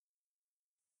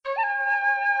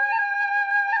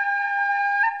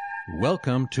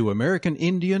Welcome to American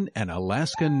Indian and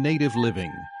Alaska Native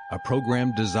Living, a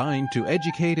program designed to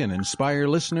educate and inspire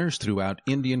listeners throughout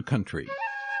Indian country.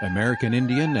 American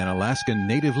Indian and Alaska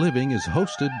Native Living is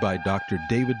hosted by Dr.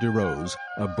 David DeRose,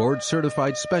 a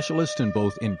board-certified specialist in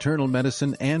both internal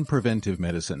medicine and preventive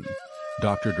medicine.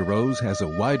 Dr. DeRose has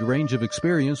a wide range of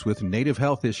experience with Native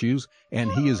health issues,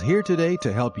 and he is here today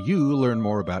to help you learn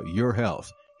more about your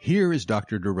health. Here is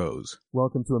Dr. DeRose.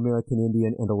 Welcome to American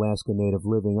Indian and Alaska Native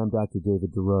Living. I'm Dr.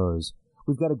 David DeRose.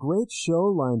 We've got a great show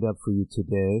lined up for you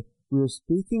today. We are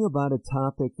speaking about a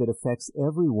topic that affects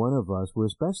every one of us. We're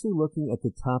especially looking at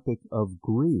the topic of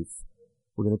grief.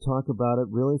 We're going to talk about it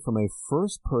really from a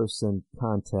first-person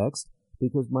context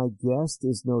because my guest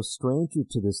is no stranger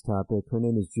to this topic. Her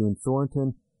name is June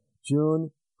Thornton. June,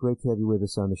 great to have you with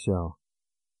us on the show.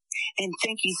 And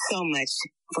thank you so much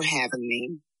for having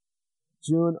me.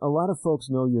 June, a lot of folks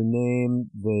know your name.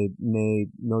 They may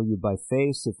know you by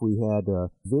face if we had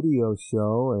a video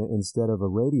show instead of a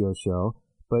radio show.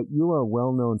 But you are a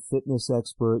well-known fitness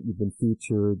expert. You've been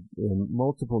featured in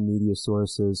multiple media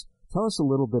sources. Tell us a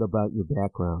little bit about your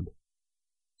background.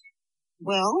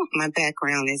 Well, my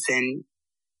background is in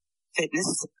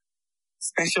fitness,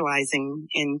 specializing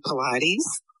in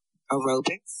Pilates,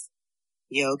 aerobics,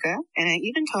 yoga, and I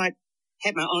even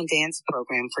had my own dance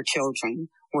program for children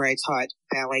where I taught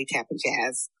ballet, tap, and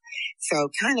jazz. So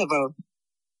kind of a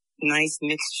nice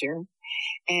mixture.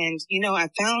 And, I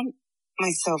found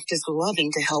myself just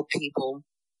loving to help people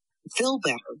feel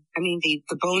better. I mean, the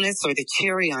bonus or the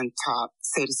cherry on top,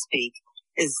 so to speak,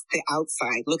 is the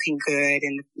outside, looking good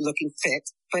and looking fit.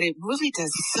 But it really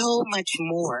does so much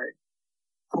more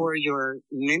for your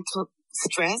mental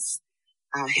stress,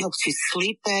 helps you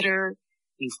sleep better,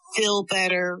 you feel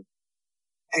better.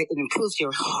 It improves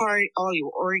your heart, all your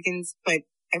organs, but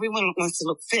everyone wants to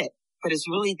look fit. But it's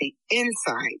really the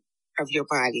inside of your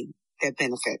body that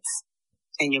benefits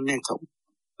and your mental.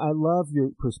 I love your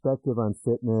perspective on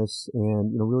fitness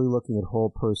and, really looking at whole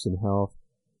person health.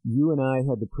 You and I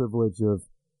had the privilege of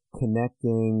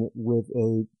connecting with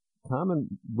a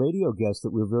common radio guest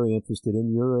that we're very interested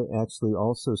in. You're actually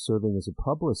also serving as a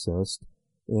publicist,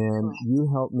 and Correct. You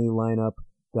helped me line up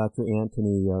Dr.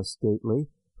 Anthony Stately,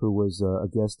 who was a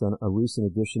guest on a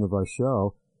recent edition of our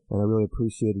show, and I really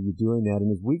appreciated you doing that.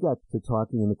 And as we got to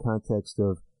talking in the context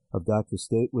of Dr.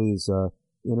 Stately's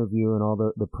interview and all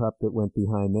the prep that went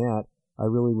behind that, I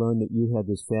really learned that you had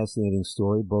this fascinating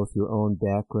story, both your own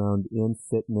background in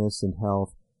fitness and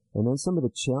health, and then some of the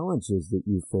challenges that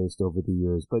you faced over the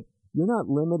years. But you're not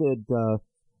limited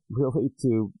really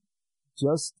to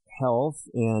just health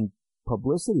and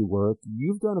publicity work.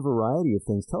 You've done a variety of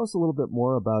things. Tell us a little bit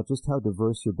more about just how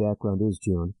diverse your background is,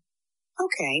 June.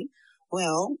 Okay.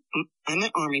 Well, I'm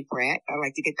an Army brat. I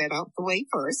like to get that out the way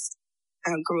first. I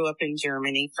grew up in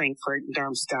Germany, Frankfurt and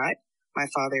Darmstadt. My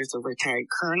father is a retired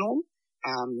colonel.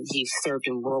 He served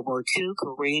in World War II,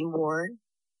 Korean War,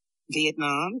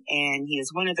 Vietnam, and he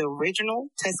is one of the original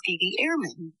Tuskegee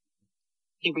Airmen.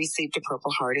 He received a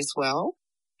Purple Heart as well.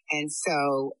 And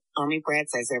so Army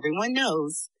brats, as everyone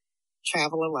knows,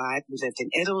 travel a lot. We lived in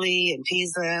Italy and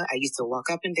Pisa. I used to walk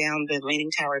up and down the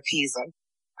Leaning Tower of Pisa.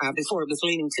 Before it was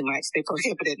leaning too much, they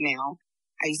prohibit it now.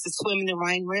 I used to swim in the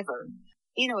Rhine River.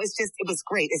 It was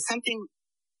great. It's such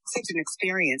an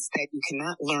experience that you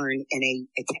cannot learn in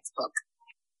a textbook.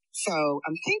 So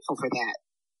I'm thankful for that.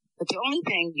 But the only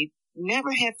thing, you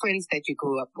never had friends that you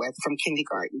grew up with from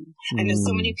kindergarten. And there's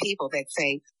so many people that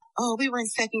say, oh, we were in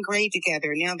second grade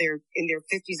together. Now they're in their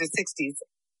 50s or 60s.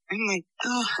 I'm like,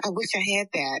 oh, I wish I had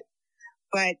that.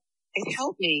 But it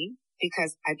helped me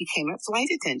because I became a flight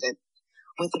attendant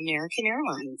with American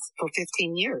Airlines for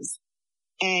 15 years.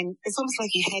 And it's almost like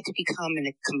you had to become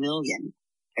a chameleon.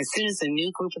 As soon as a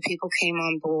new group of people came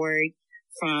on board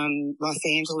from Los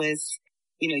Angeles,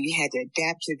 you had to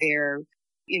adapt to their,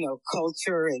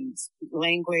 culture and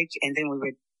language. And then we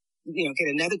would,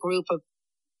 get another group of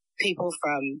people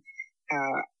from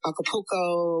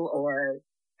Acapulco or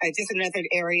just another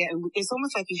area. And it's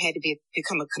almost like you had to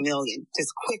become a chameleon just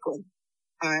quickly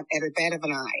at a bat of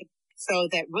an eye. So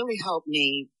that really helped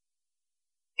me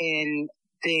in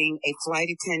being a flight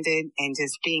attendant and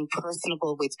just being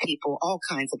personable with people, all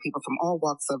kinds of people from all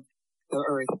walks of the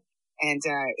earth. And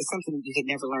it's something you could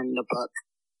never learn in a book.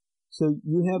 So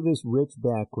you have this rich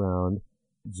background,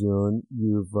 June.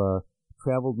 You've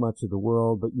traveled much of the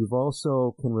world, but you've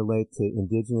also can relate to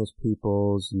indigenous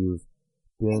peoples. You've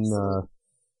been,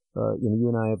 you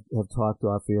and I have talked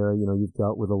off air. You've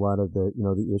dealt with a lot of the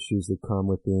issues that come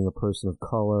with being a person of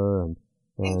color and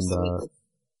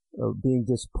being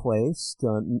displaced,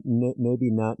 maybe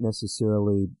not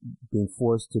necessarily being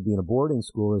forced to be in a boarding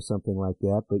school or something like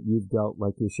that, but you've dealt,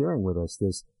 like you're sharing with us,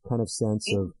 this kind of sense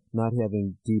of not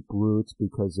having deep roots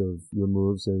because of your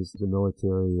moves as a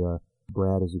military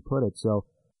brat, as you put it. So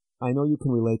I know you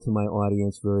can relate to my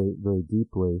audience very, very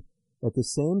deeply. At the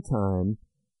same time,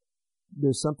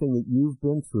 there's something that you've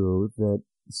been through that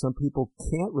some people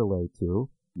can't relate to.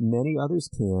 Many others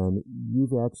can.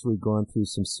 You've actually gone through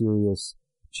some serious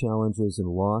challenges and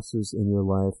losses in your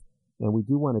life, and we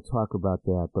do want to talk about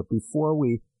that. But before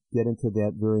we get into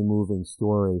that very moving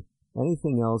story,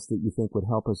 anything else that you think would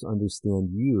help us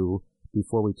understand you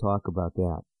before we talk about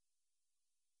that?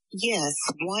 Yes,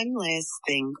 one last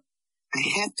thing I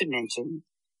have to mention.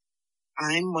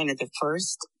 I'm one of the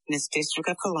first Miss District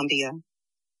of Columbia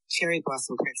cherry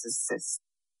blossom princesses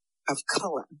of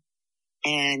color.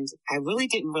 And I really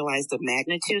didn't realize the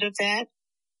magnitude of that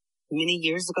many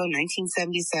years ago,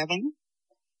 1977.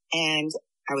 And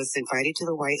I was invited to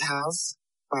the White House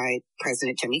by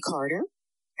President Jimmy Carter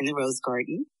in the Rose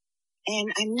Garden.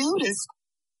 And I noticed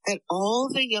that all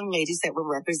the young ladies that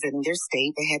were representing their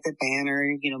state, they had the banner,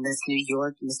 Miss New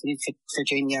York, Miss New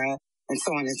Virginia, and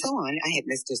so on and so on. I had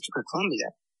Miss District of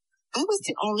Columbia. I was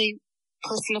the only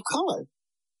person of color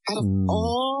out of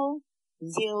all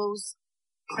those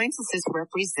princesses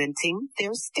representing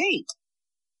their state.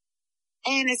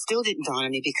 And it still didn't dawn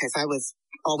on me because I was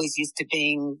always used to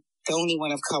being the only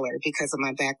one of color because of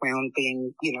my background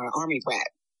being, an Army brat.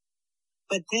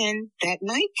 But then that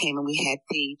night came and we had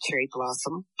the Cherry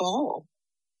Blossom Ball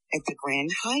at the Grand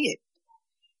Hyatt.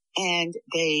 And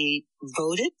they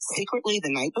voted secretly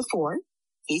the night before.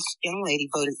 Each young lady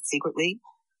voted secretly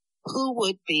who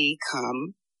would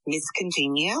become Miss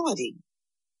Congeniality.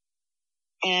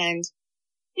 And,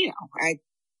 I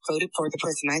voted for the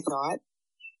person I thought.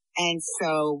 And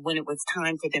so when it was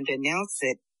time for them to announce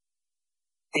it,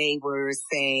 they were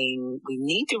saying, we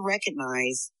need to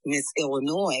recognize Miss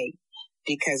Illinois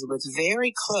because it was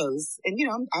very close. And,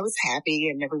 I was happy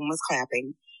and everyone was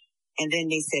clapping. And then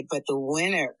they said, but the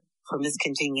winner for Miss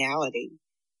Congeniality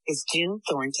is June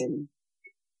Thornton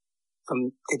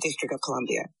from the District of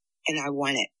Columbia. And I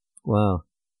won it. Wow.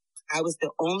 I was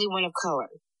the only one of color.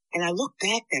 And I look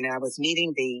back then and I was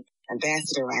meeting the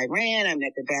ambassador of Iran. I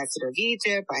met the ambassador of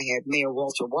Egypt. I had Mayor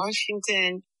Walter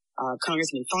Washington,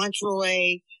 Congressman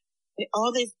Fauntleroy,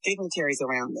 all these dignitaries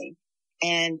around me.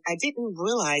 And I didn't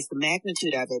realize the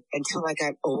magnitude of it until I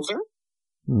got older,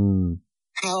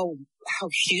 how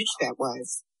huge that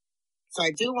was. So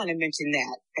I do want to mention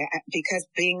that because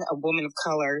being a woman of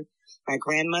color, my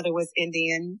grandmother was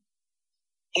Indian.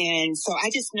 And so I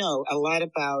just know a lot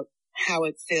about how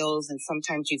it feels. And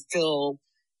sometimes you feel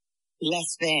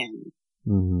less than.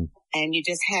 Mm-hmm. And you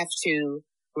just have to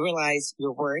realize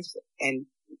your worth and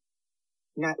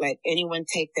not let anyone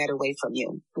take that away from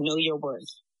you. Know your worth.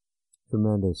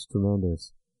 Tremendous,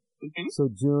 tremendous. Mm-hmm. So,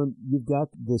 June, you've got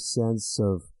this sense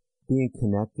of being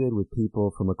connected with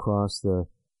people from across the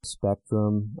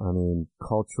spectrum. I mean,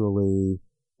 culturally,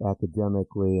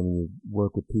 academically, you've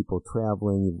worked with people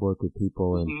traveling, you've worked with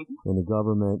people in the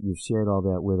government, you've shared all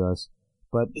that with us.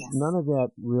 But none of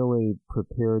that really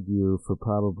prepared you for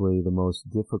probably the most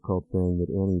difficult thing that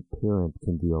any parent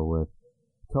can deal with.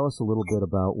 Tell us a little bit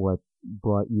about what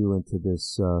brought you into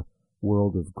this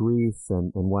world of grief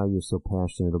and why you're so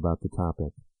passionate about the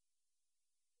topic.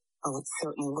 Oh, it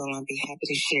certainly will. I'd be happy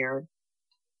to share.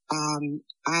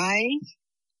 I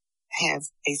have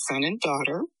a son and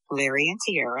daughter, Larry and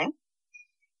Tiara,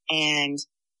 and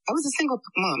I was a single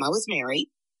mom. I was married,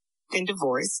 then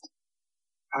divorced.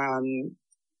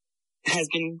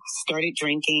 Husband started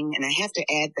drinking, and I have to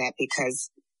add that because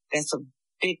that's a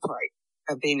big part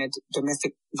of being a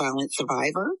domestic violence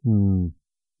survivor,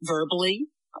 verbally,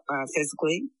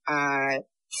 physically.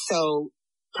 So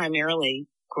primarily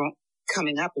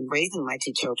coming up and raising my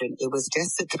two children, it was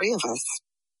just the three of us.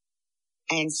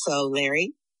 And so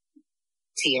Larry,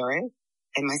 Tiara,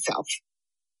 and myself.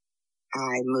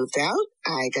 I moved out.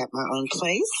 I got my own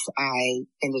place. I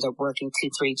ended up working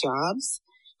 2-3 jobs,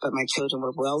 but my children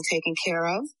were well taken care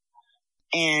of.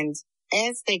 And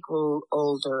as they grew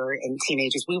older and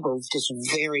teenagers, we were just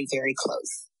very, very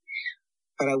close.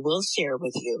 But I will share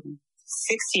with you,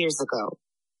 6 years ago,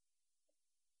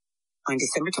 on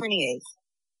December 28th,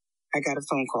 I got a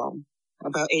phone call.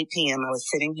 About 8 p.m., I was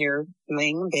sitting here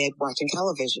laying in bed watching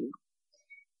television.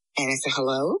 And I said,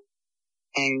 hello?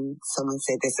 And someone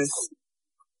said, this is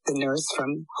the nurse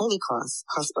from Holy Cross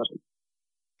Hospital.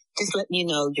 Just letting you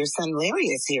know your son Larry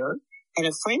is here, and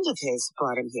a friend of his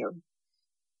brought him here.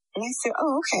 And I said,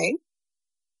 oh, okay.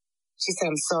 She said,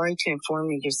 I'm sorry to inform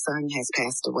you your son has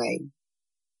passed away.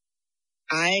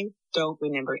 I don't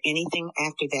remember anything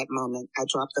after that moment. I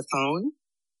dropped the phone.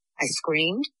 I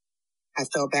screamed. I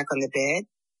fell back on the bed.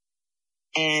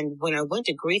 And when I went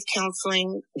to grief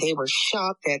counseling, they were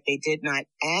shocked that they did not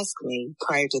ask me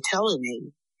prior to telling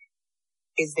me,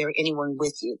 is there anyone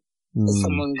with you? Is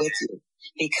someone with you?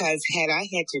 Because had I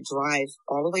had to drive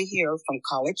all the way here from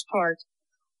College Park,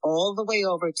 all the way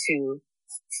over to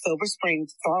Silver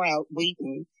Springs, far out,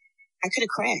 Wheaton, I could have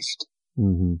crashed.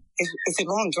 Mm-hmm. It's a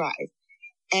long drive.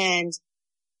 And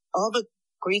all the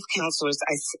grief counselors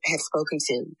I have spoken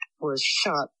to were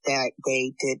shocked that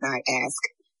they did not ask,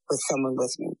 was someone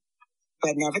with me?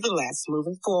 But nevertheless,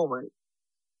 moving forward,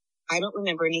 I don't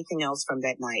remember anything else from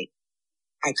that night.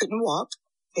 I couldn't walk.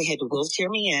 They had to wheelchair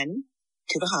me in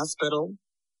to the hospital.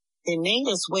 They made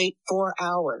us wait 4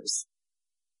 hours.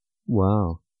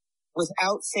 Wow.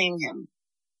 Without seeing him.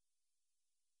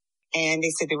 And they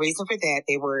said the reason for that,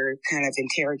 they were kind of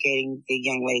interrogating the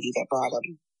young lady that brought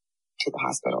him to the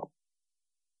hospital.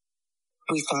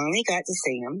 We finally got to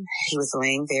see him. He was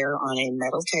laying there on a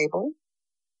metal table.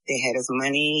 They had his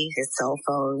money, his cell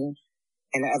phone,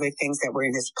 and other things that were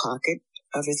in his pocket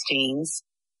of his jeans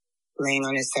laying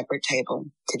on a separate table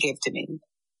to give to me.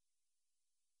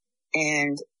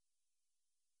 And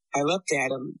I looked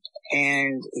at him,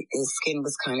 and his skin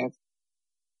was kind of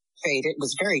faded. It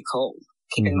was very cold.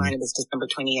 Keep in mind, it was December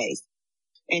 28th.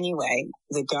 Anyway,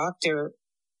 the doctor,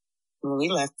 when we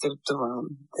left the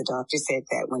room, the doctor said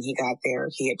that when he got there,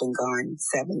 he had been gone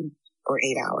 7 or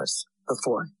 8 hours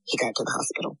before he got to the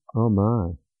hospital. Oh,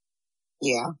 my.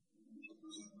 Yeah.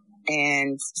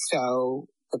 And so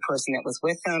the person that was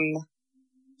with him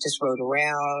just rode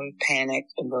around,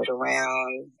 panicked and rode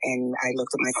around. And I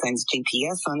looked at my son's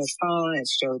GPS on his phone and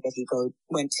showed that he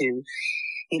went to,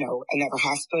 another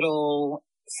hospital,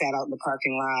 sat out in the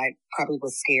parking lot, probably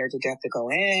was scared to death to go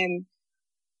in.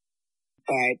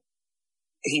 But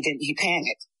he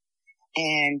panicked.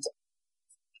 And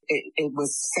it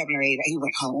was 7 or 8. He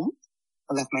went home.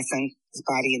 I left my son's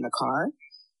body in the car.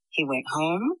 He went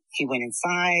home. He went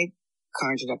inside,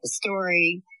 conjured up a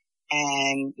story.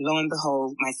 And lo and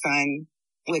behold, my son,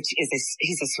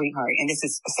 he's a sweetheart. And this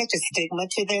is such a stigma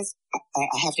to this.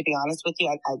 I have to be honest with you.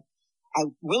 I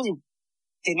really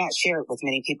did not share it with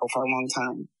many people for a long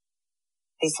time.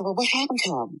 They said, well, what happened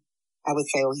to him? I would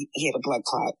say, he had a blood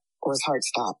clot or his heart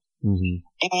stopped. Mm-hmm.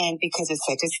 And because it's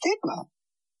such a stigma.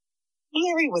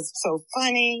 Larry was so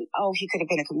funny. Oh, he could have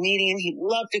been a comedian. He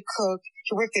loved to cook.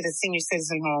 He worked at a senior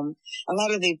citizen home. A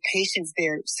lot of the patients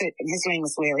there said, his name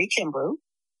was Larry Kimbrough.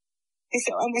 They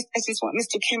said, I just want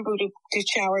Mr. Kimbrough to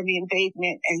shower me and bathe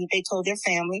me. And they told their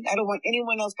family, I don't want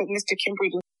anyone else but Mr.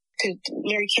 Kimbrough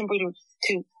Larry Kimbrough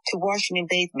to wash me and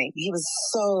bathe me. He was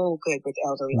so good with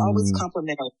elderly, always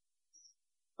complimentary.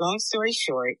 Long story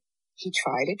short, he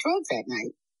tried a drug that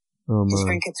night. Oh, his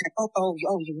friend kept saying, oh,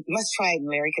 you must try it. And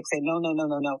Larry kept saying, no,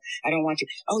 I don't want you.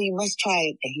 Oh, you must try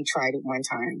it. And he tried it one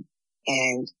time.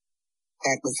 And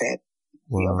that was it.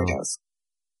 Wow. The overdose.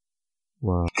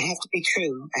 Wow. I have to be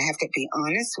true. I have to be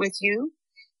honest with you.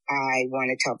 I want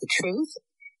to tell the truth,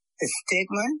 the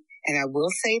stigma. And I will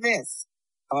say this.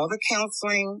 All the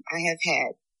counseling I have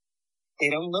had, they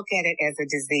don't look at it as a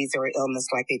disease or an illness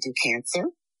like they do cancer,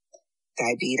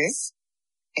 diabetes,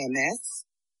 MS,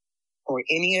 or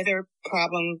any other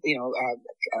problem,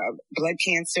 blood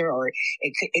cancer, or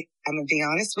I'm going to be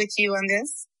honest with you on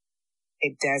this.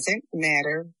 It doesn't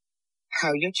matter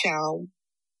how your child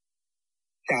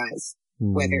dies,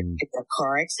 whether it's a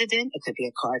car accident, it could be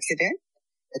a car accident,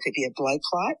 it could be a blood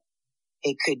clot,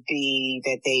 it could be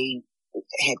that they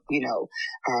had,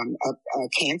 a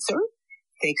cancer,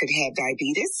 they could have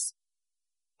diabetes,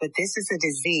 but this is a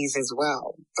disease as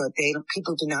well. But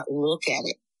people do not look at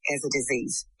it as a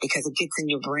disease because it gets in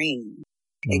your brain.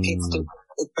 It gets to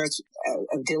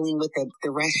dealing with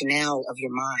the rationale of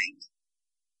your mind.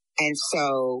 And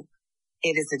so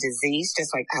it is a disease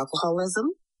just like alcoholism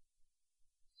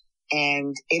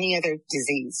and any other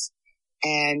disease.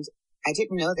 And I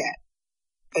didn't know that.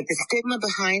 But the stigma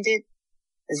behind it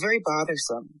is very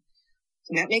bothersome.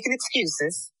 Not making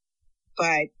excuses,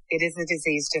 but it is a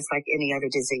disease just like any other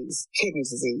disease. Kidney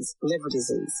disease, liver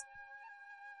disease.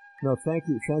 No, thank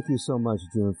you so much,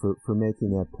 June, for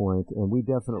making that point. And we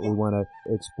definitely want to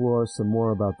explore some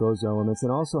more about those elements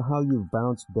and also how you've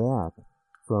bounced back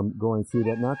from going through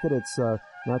that. Not that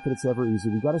it's ever easy.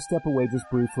 We got to step away just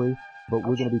briefly, but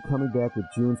we're going to be coming back with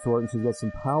June Thornton. She's got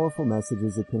some powerful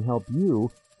messages that can help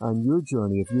you on your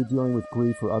journey if you're dealing with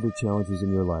grief or other challenges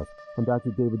in your life. I'm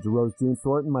Dr. David DeRose. June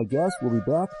Thornton, my guest. We'll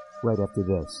be back right after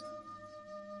this.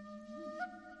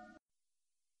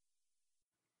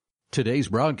 Today's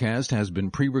broadcast has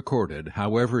been pre-recorded.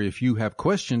 However, if you have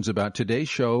questions about today's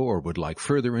show or would like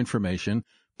further information,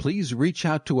 please reach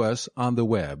out to us on the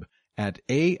web at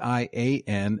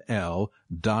AIANL.org.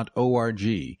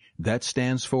 That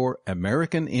stands for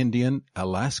American Indian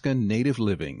Alaska Native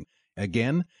Living.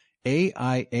 Again,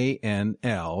 AIANL.org.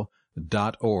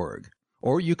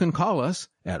 Or you can call us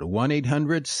at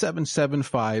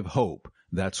 1-800-775-HOPE.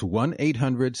 That's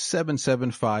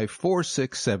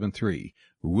 1-800-775-4673.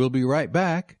 We'll be right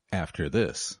back after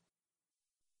this.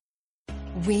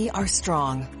 We are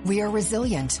strong, we are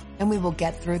resilient, and we will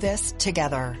get through this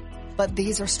together. But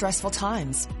these are stressful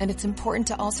times, and it's important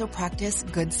to also practice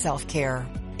good self-care.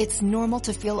 It's normal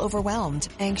to feel overwhelmed,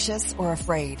 anxious, or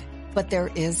afraid. But there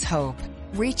is hope.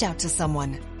 Reach out to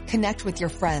someone, connect with your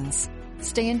friends,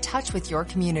 stay in touch with your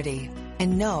community,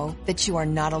 and know that you are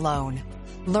not alone.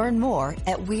 Learn more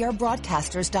at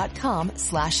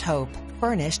wearebroadcasters.com/hope.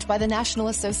 Furnished by the National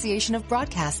Association of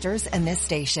Broadcasters and this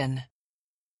station.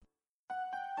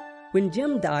 When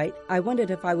Jim died, I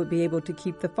wondered if I would be able to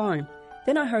keep the farm.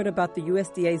 Then I heard about the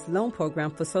USDA's loan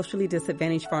program for socially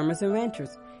disadvantaged farmers and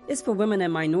ranchers. It's for women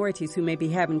and minorities who may be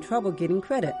having trouble getting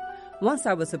credit. Once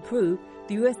I was approved,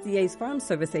 the USDA's Farm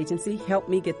Service Agency helped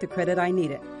me get the credit I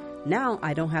needed. Now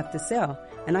I don't have to sell,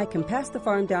 and I can pass the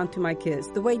farm down to my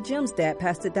kids the way Jim's dad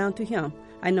passed it down to him.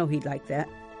 I know he'd like that.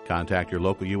 Contact your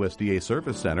local USDA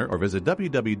Service Center or visit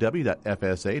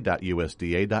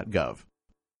www.fsa.usda.gov.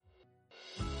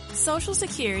 Social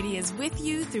Security is with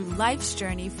you through life's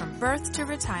journey from birth to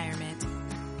retirement.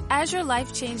 As your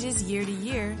life changes year to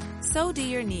year, so do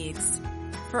your needs.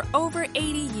 For over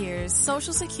 80 years,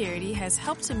 Social Security has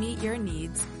helped to meet your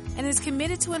needs and is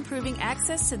committed to improving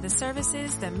access to the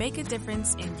services that make a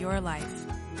difference in your life.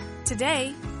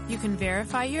 Today, you can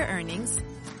verify your earnings,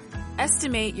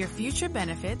 estimate your future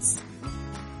benefits,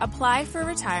 apply for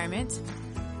retirement,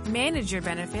 manage your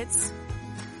benefits,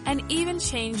 and even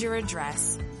change your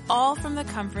address, all from the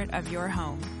comfort of your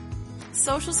home.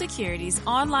 Social Security's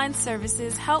online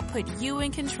services help put you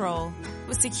in control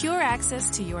with secure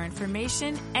access to your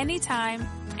information anytime,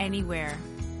 anywhere,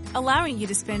 allowing you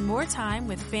to spend more time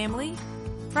with family,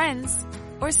 friends,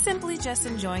 or simply just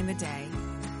enjoying the day.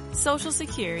 Social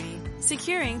Security,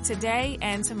 securing today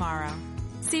and tomorrow.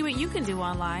 See what you can do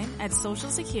online at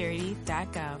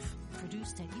socialsecurity.gov.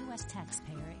 Produced at U.S.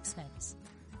 taxpayer expense.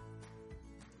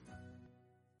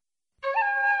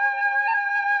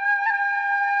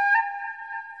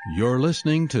 You're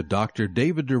listening to Dr.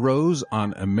 David DeRose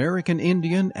on American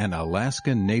Indian and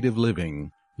Alaska Native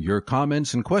Living. Your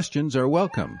comments and questions are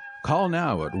welcome. Call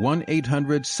now at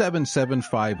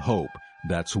 1-800-775-HOPE.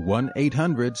 That's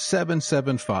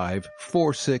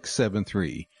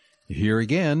 1-800-775-4673. Here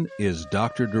again is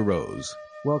Dr. DeRose.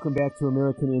 Welcome back to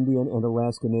American Indian and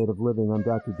Alaska Native Living. I'm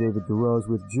Dr. David DeRose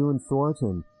with June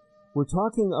Thornton. We're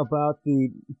talking about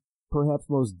the perhaps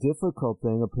most difficult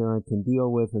thing a parent can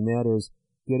deal with, and that is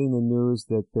getting the news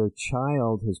that their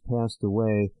child has passed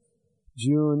away.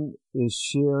 June is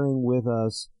sharing with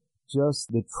us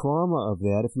just the trauma of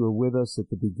that. If you were with us at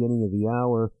the beginning of the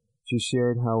hour, she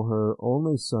shared how her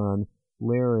only son,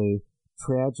 Larry,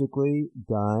 tragically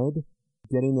died.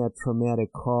 Getting that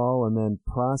traumatic call and then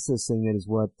processing it is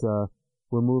what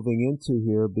we're moving into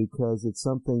here, because it's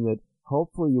something that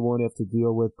hopefully you won't have to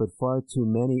deal with, but far too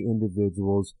many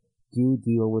individuals do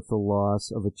deal with the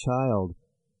loss of a child.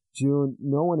 June,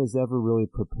 no one is ever really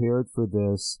prepared for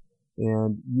this,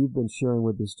 and you've been sharing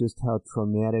with us just how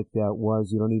traumatic that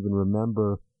was. You don't even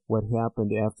remember what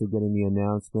happened after getting the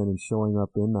announcement and showing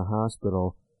up in the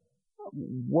hospital.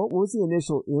 What was the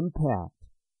initial impact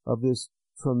of this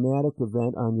traumatic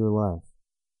event on your life?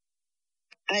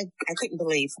 I couldn't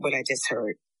believe what I just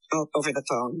heard over the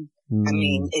phone. I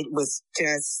mean, it was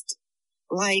just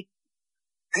like,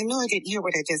 I know I didn't hear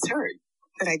what I just heard,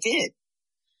 but I did.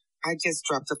 I just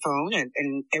dropped the phone,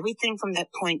 and everything from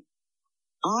that point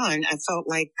on, I felt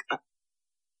like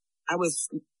I was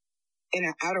in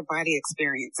an out-of-body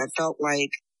experience. I felt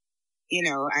like,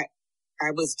 I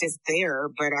was just there,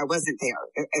 but I wasn't there,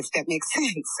 if that makes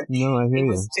sense. No, I hear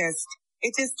you.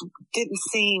 It just didn't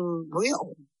seem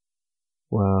real.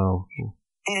 Wow.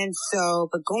 And so,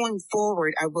 but going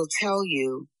forward, I will tell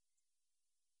you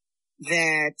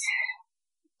that,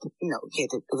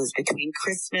 it was between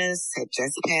Christmas, had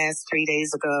just passed 3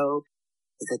 days ago.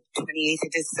 It was the 28th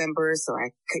of December, so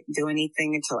I couldn't do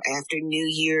anything until after New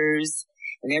Year's.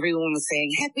 And everyone was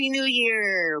saying, Happy New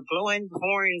Year, blowing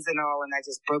horns and all. And I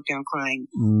just broke down crying.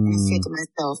 And I said to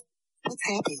myself, what's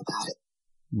happy about it?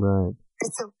 Right.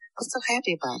 I'm so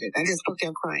happy about it. I just broke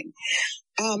down crying.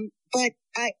 But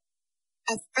I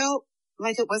felt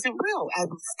like it wasn't real. I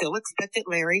still expected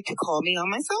Larry to call me on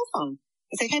my cell phone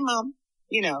and say, hey, Mom,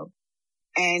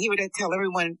 and he would tell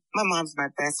everyone, my mom's my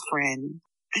best friend.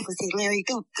 I would say, Larry,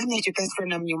 I'm not your best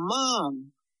friend. I'm your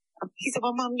mom. He said,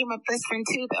 well, Mom, you're my best friend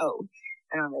too, though.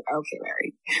 And I'm like, okay,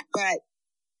 Larry. But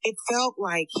it felt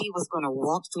like he was going to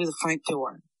walk through the front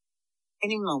door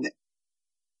any moment.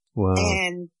 Wow.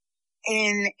 And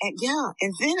then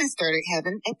I started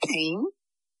having a pain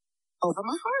over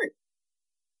my heart.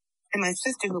 And my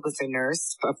sister, who was a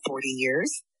nurse for 40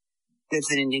 years, lives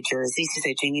in New Jersey. She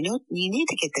said, Jane, you need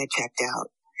to get that checked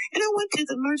out. And I went to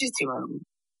the emergency room.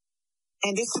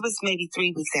 And this was maybe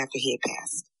 3 weeks after he had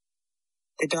passed.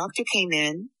 The doctor came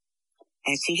in,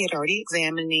 and she had already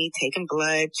examined me, taken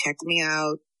blood, checked me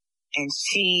out, and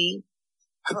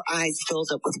her eyes filled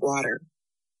up with water.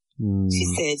 She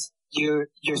said, you're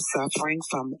suffering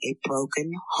from a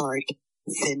broken heart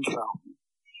syndrome.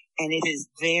 And it is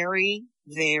very,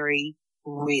 very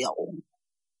real.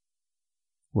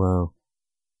 Wow.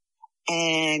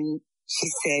 And she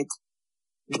said,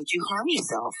 would you harm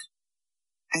yourself?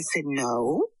 I said,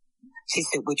 no. She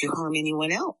said, would you harm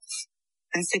anyone else?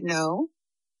 I said, no.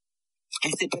 I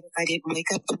said, but if I didn't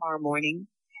wake up tomorrow morning,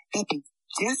 that'd be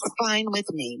just fine with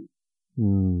me.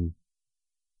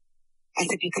 I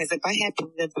said, because if I had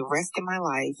to live the rest of my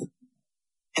life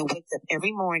and wake up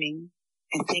every morning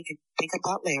and think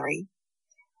about Larry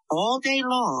all day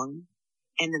long,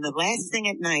 and then the last thing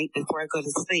at night before I go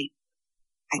to sleep,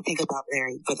 I think about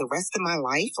Larry for the rest of my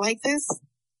life like this,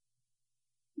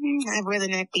 I'd rather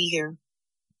not be here.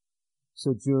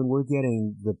 So, June, we're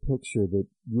getting the picture that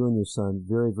you and your son,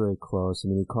 very, very close. I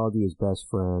mean, he called you his best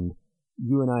friend.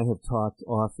 You and I have talked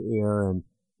off air, and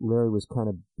Larry was kind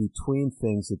of between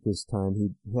things at this time.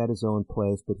 He had his own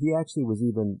place, but he actually was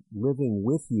even living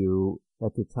with you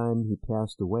at the time he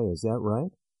passed away. Is that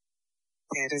right?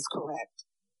 That is correct.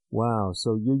 Wow.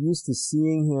 So you're used to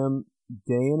seeing him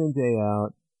day in and day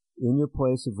out in your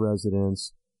place of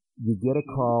residence. You get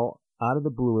a call out of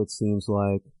the blue, it seems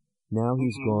like. Now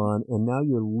he's gone, and now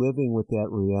you're living with that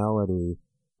reality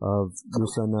of your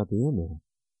son not being there.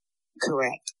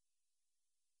 Correct.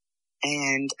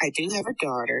 And I do have a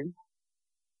daughter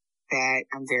that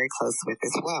I'm very close with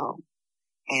as well.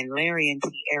 And Larry and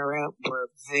Tiara were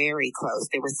very close.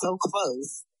 They were so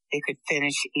close, they could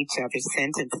finish each other's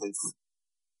sentences.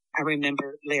 I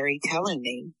remember Larry telling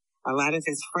me a lot of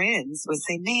his friends would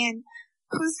say, man,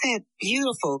 who's that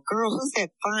beautiful girl? Who's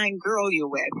that fine girl you're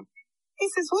with? He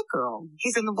says, what girl?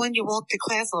 He said, the one you walk to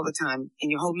class all the time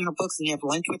and you're holding her books and you have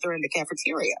lunch with her in the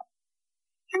cafeteria.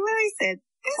 And Larry said,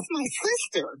 that's my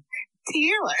sister,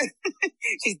 Tiara.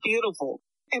 She's beautiful.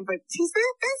 But she said,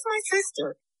 that's my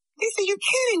sister. They said, you're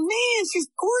kidding, man. She's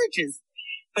gorgeous.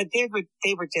 But they were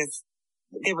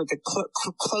the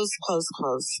close,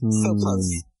 so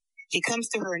close. He comes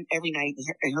to her every night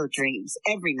in her dreams,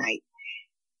 every night.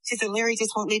 She said, Larry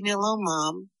just won't leave me alone,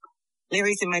 Mom.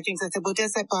 Larry's in my dreams. I said, well,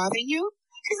 does that bother you?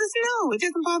 She says, no, it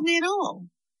doesn't bother me at all.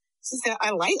 She said,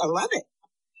 I love it.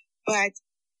 But,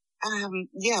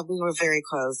 we were very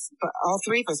close. But all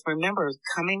three of us, remember,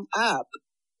 coming up,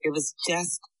 it was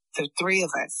just the three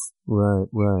of us.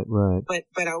 Right.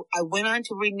 But I went on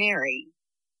to remarry.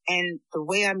 And the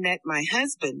way I met my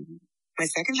husband, my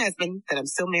second husband that I'm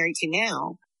still married to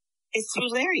now, is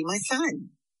through Larry, my son.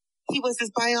 He was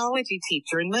his biology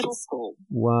teacher in middle school.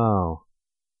 Wow.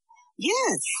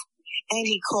 Yes. And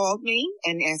he called me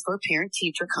and asked for a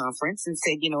parent-teacher conference and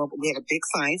said, we had a big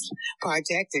science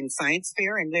project and science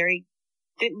fair, and Larry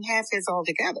didn't have his all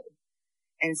together.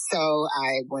 And so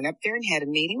I went up there and had a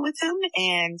meeting with him,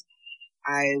 and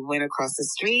I went across the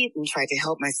street and tried to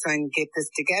help my son get this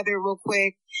together real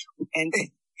quick. And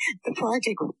the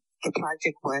project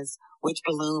was which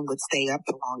balloon would stay up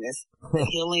the longest, the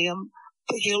helium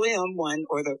one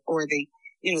or the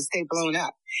stay blown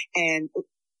up. And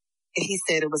he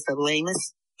said it was the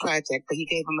lamest project, but he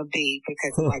gave him a B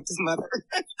because he liked his mother.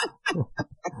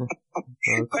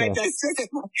 Okay. But that's just,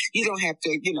 you don't have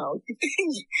to,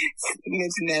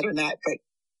 mention that or not. But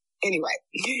anyway,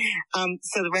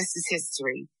 so the rest is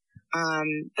history.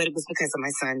 But it was because of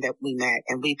my son that we met,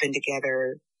 and we've been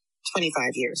together 25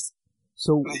 years.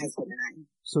 So my husband and I.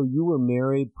 So you were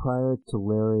married prior to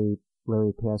Larry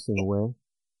passing away?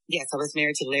 Yes, I was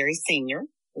married to Larry Sr.,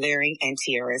 Larry and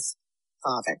Tiara's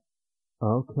father.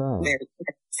 Okay. Larry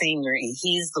Sr., and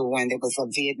he's the one that was a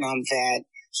Vietnam vet,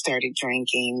 started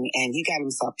drinking, and he got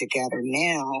himself together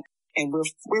now, and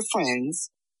we're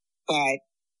friends, but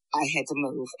I had to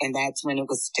move, and that's when it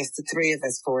was just the three of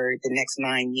us for the next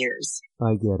 9 years.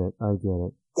 I get it.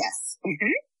 Yes.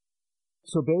 Mm-hmm.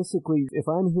 So basically, if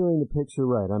I'm hearing the picture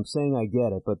right, I'm saying I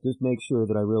get it, but just make sure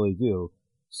that I really do.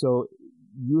 So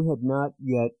you had not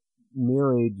yet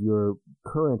married your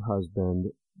current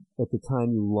husband at the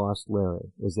time you lost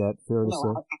Larry. Is that fair to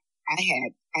say? I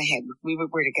had. We were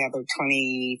together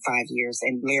 25 years,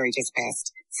 and Larry just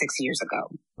passed 6 years ago.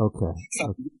 Okay.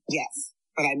 So, yes.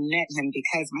 But I met him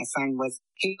because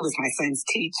he was my son's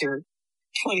teacher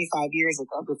 25 years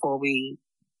ago before we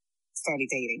started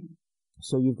dating.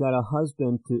 So you've got a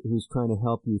husband who's trying to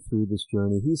help you through this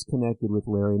journey. He's connected with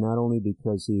Larry not only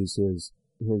because he's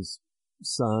his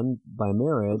son by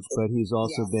marriage, but he's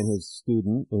also been his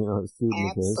student, a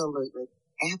student of his.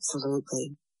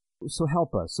 Absolutely. So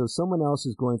help us. So someone else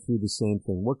is going through the same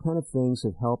thing. What kind of things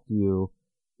have helped you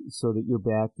so that you're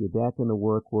back in the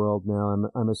work world now?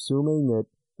 I'm assuming that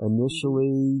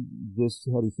initially this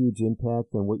had a huge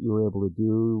impact on what you were able to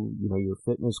do, your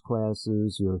fitness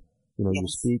classes, your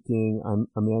speaking. I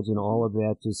imagine all of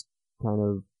that just kind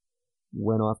of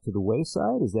went off to the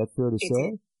wayside. Is that fair to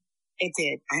say? It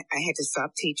did. I had to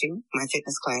stop teaching my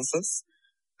fitness classes.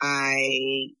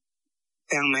 I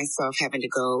found myself having to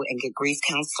go and get grief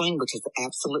counseling, which is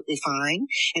absolutely fine.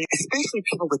 And especially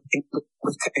people in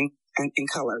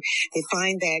color, they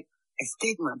find that a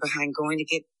stigma behind going to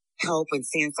get help and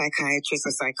seeing psychiatrists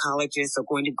or psychologists or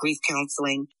going to grief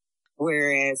counseling.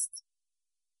 Whereas,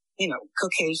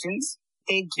 Caucasians,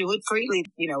 they do it freely.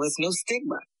 It's no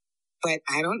stigma. But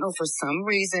I don't know, for some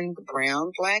reason,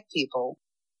 brown, black people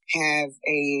have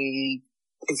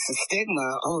it's a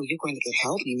stigma. Oh, you're going to get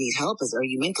help. You need help. Are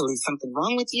you mentally something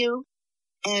wrong with you?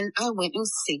 And I went and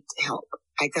sought help.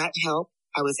 I got help.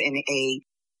 I was in a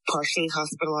partially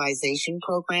hospitalization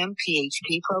program,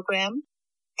 PHP program,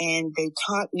 and they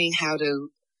taught me how to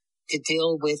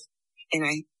deal with, and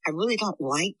I really don't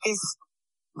like this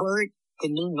word, the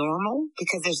new normal,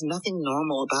 because there's nothing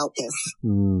normal about this.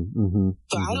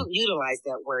 So I don't utilize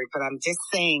that word, but I'm just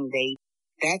saying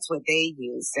that's what they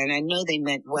use. And I know they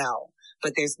meant well,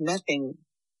 but there's nothing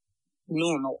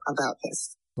normal about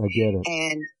this. I get it.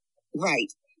 And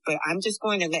right. But I'm just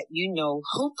going to let you know,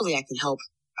 hopefully I can help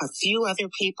a few other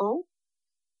people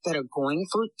that are going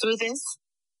through this.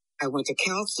 I went to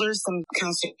counselors. Some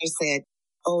counselors said,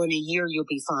 oh, in a year, you'll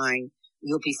be fine.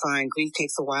 You'll be fine. Grief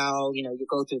takes a while. You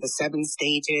go through the 7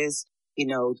 stages,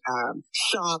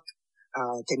 shock,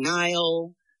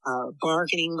 denial,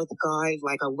 bargaining with God.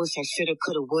 Like, I wish I shoulda,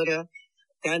 coulda, woulda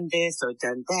done this or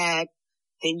done that.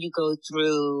 Then you go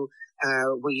through,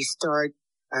 where you start,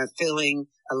 feeling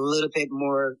a little bit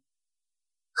more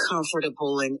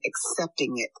comfortable in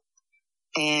accepting it.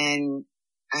 And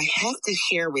I have to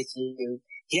share with you,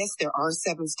 yes, there are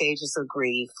 7 stages of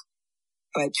grief,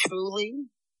 but truly,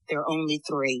 there are only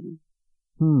 3.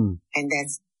 And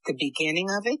that's the beginning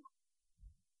of it,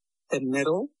 the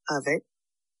middle of it,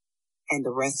 and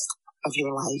the rest of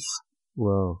your life.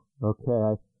 Whoa.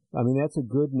 Okay. I mean, that's a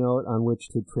good note on which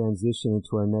to transition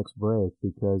into our next break,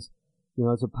 because,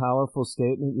 it's a powerful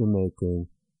statement you're making,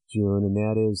 June, and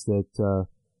that is that,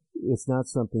 it's not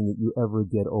something that you ever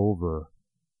get over.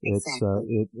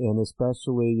 Exactly. And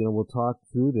especially, we'll talk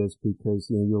through this because,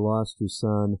 you lost your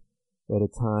son at a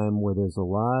time where there's a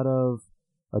lot of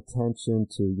attention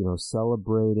to,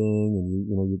 celebrating, and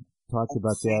you talked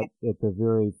about that at the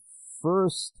very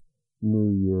first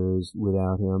New Year's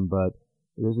without him, but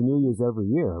there's a New Year's every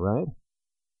year, right?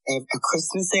 A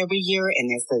Christmas every year,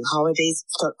 and as the holidays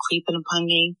start creeping upon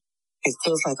me, it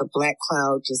feels like a black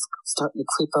cloud just starting to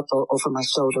creep up over my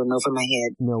shoulder and over my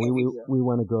head. No, we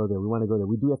want to go there.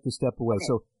 We do have to step away. Okay.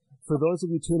 So for those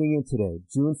of you tuning in today,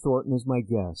 June Thornton is my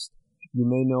guest. You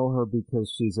may know her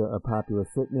because she's a popular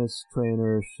fitness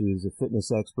trainer. She's a fitness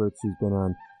expert. She's been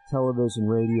on television,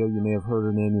 radio. You may have heard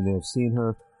her name. You may have seen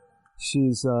her.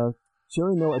 She's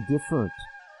sharing, though, a different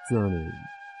journey,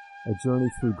 a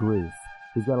journey through grief.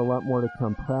 We've got a lot more to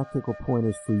come, practical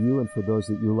pointers for you and for those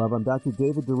that you love. I'm Dr.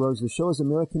 David DeRose. The show is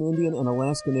American Indian and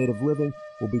Alaska Native Living.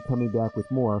 We'll be coming back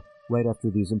with more right after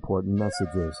these important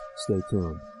messages. Stay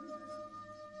tuned.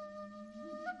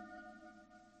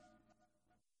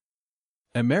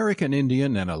 American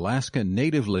Indian and Alaska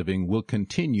Native Living will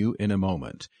continue in a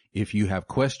moment. If you have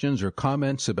questions or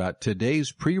comments about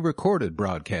today's pre-recorded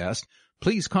broadcast,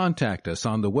 please contact us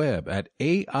on the web at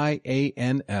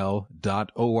aianl.org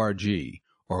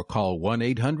or call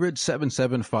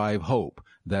 1-800-775-HOPE.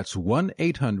 That's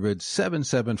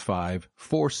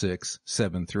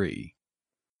 1-800-775-4673.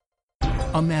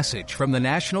 A message from the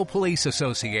National Police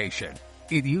Association.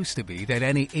 It used to be that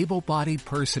any able-bodied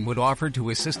person would offer to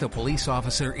assist a police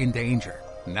officer in danger.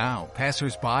 Now,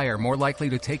 passers-by are more likely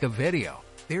to take a video.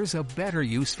 There's a better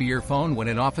use for your phone when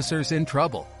an officer's in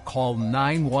trouble. Call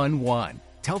 911.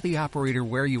 Tell the operator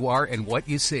where you are and what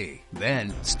you see.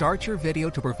 Then, start your video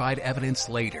to provide evidence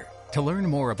later. To learn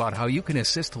more about how you can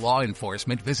assist law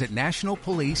enforcement, visit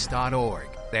nationalpolice.org.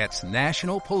 That's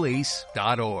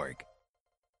nationalpolice.org.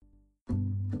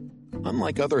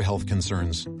 Unlike other health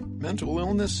concerns, mental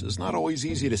illness is not always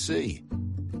easy to see.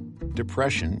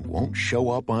 Depression won't show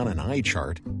up on an eye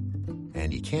chart,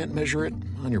 and you can't measure it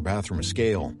on your bathroom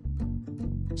scale.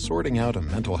 Sorting out a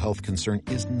mental health concern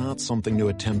is not something to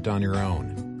attempt on your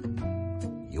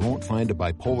own. You won't find a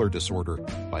bipolar disorder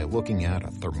by looking at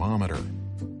a thermometer.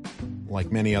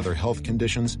 Like many other health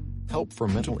conditions, help for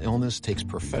mental illness takes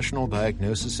professional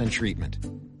diagnosis and treatment.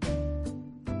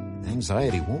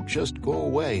 Anxiety won't just go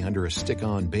away under a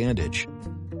stick-on bandage.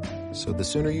 So the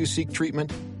sooner you seek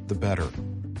treatment, the better.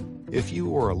 If you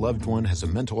or a loved one has a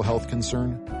mental health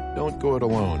concern, don't go it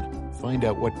alone. Find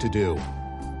out what to do.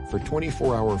 For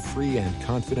 24-hour free and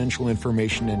confidential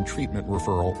information and treatment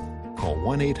referral, call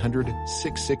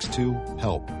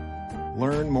 1-800-662-HELP.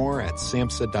 Learn more at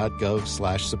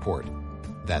samhsa.gov/support.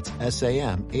 That's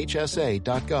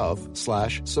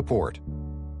samhsa.gov/support.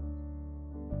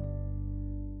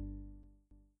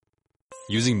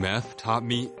 Using meth taught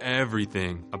me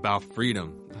everything about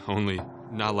freedom, only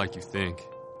not like you think.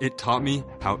 It taught me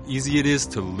how easy it is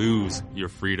to lose your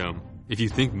freedom. If you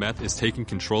think meth is taking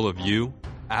control of you,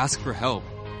 ask for help.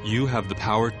 You have the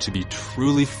power to be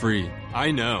truly free. I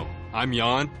know. I'm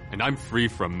Jan, and I'm free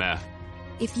from meth.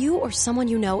 If you or someone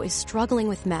you know is struggling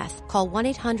with meth, call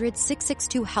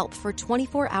 1-800-662-HELP for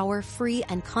 24-hour free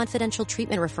and confidential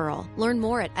treatment referral. Learn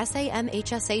more at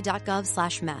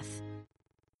samhsa.gov/meth.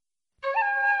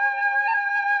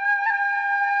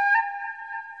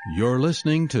 You're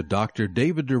listening to Dr.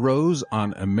 David DeRose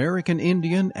on American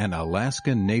Indian and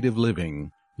Alaska Native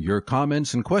Living. Your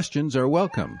comments and questions are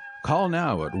welcome. Call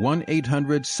now at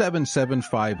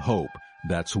 1-800-775-HOPE.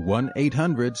 That's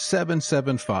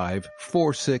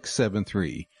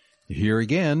 1-800-775-4673. Here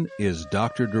again is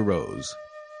Dr. DeRose.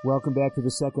 Welcome back to the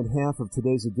second half of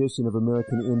today's edition of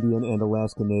American Indian and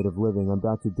Alaska Native Living. I'm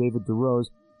Dr. David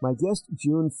DeRose. My guest,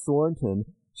 June Thornton.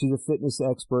 She's a fitness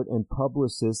expert and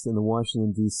publicist in the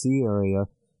Washington, D.C. area.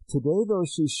 Today, though,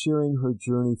 she's sharing her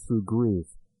journey through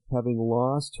grief, having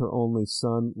lost her only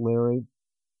son, Larry,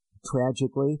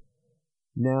 tragically.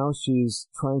 Now she's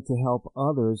trying to help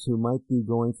others who might be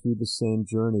going through the same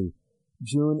journey.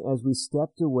 June, as we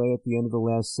stepped away at the end of the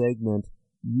last segment,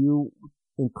 you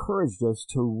encouraged us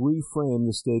to reframe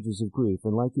the stages of grief.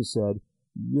 And like you said,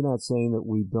 you're not saying that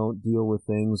we don't deal with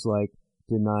things like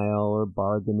denial or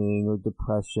bargaining or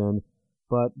depression,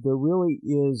 but there really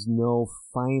is no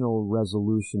final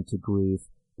resolution to grief.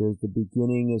 There's the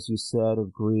beginning, as you said,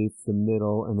 of grief, the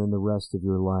middle, and then the rest of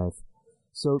your life.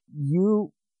 So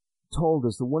you told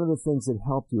us that one of the things that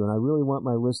helped you, and I really want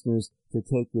my listeners to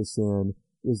take this in,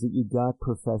 is that you got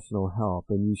professional help,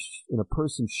 and and a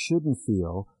person shouldn't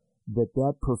feel that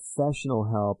that professional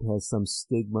help has some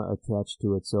stigma attached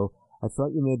to it. So I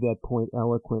thought you made that point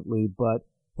eloquently, but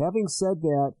having said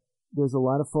that, there's a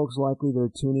lot of folks likely that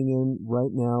are tuning in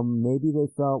right now. Maybe they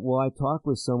felt, well, I talked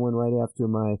with someone right after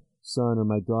my son or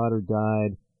my daughter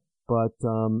died, but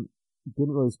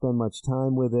didn't really spend much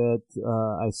time with it.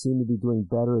 I seem to be doing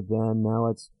better then. Now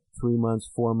it's 3 months,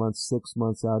 4 months, 6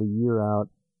 months out, a year out,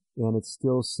 and it's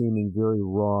still seeming very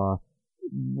raw.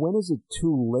 When is it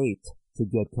too late to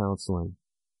get counseling?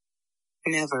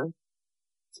 Never.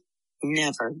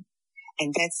 Never.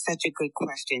 And that's such a good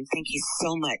question. Thank you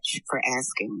so much for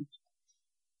asking.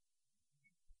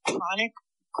 Chronic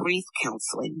grief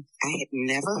counseling. I had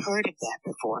never heard of that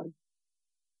before.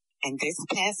 And this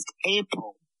past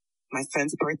April, my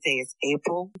son's birthday is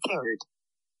April 3rd.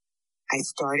 I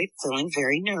started feeling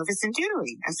very nervous and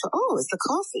jittery. I said, oh, it's the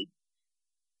coffee.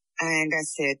 And I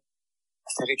started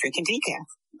drinking decaf.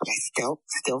 But I still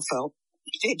felt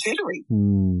jittery.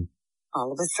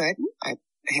 All of a sudden, I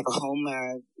have a home,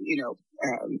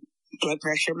 blood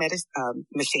pressure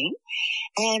machine.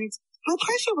 And my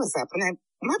pressure was up. And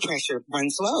my pressure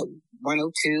runs low,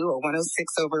 102 or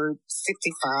 106 over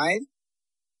 65.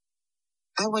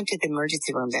 I went to the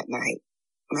emergency room that night.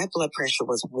 My blood pressure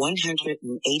was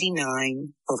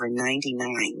 189 over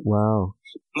 99. Wow.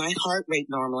 My heart rate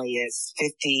normally is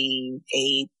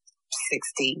 58,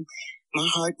 60. My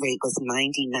heart rate was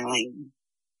 99.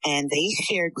 And they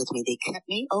shared with me, they kept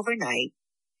me overnight,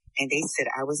 and they said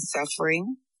I was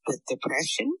suffering with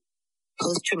depression,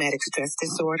 post-traumatic stress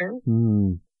disorder,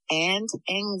 and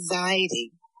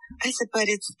anxiety. I said, but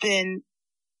it's been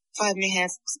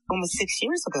 5.5, almost 6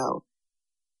 years ago.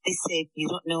 They said, you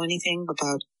don't know anything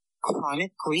about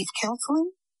chronic grief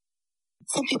counseling?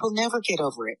 Some people never get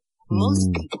over it.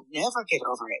 Most people never get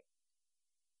over it.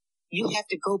 You have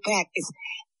to go back.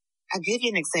 I'll give you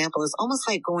an example. It's almost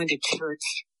like going to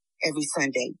church every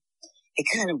Sunday. it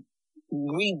kind of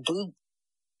reboot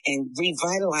and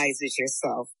revitalizes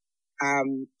yourself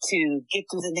to get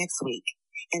through the next week,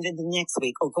 and then the next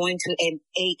week, or going to an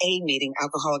AA meeting,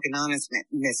 Alcoholic Anonymous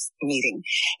meeting.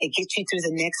 It gets you through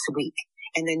the next week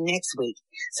and the next week.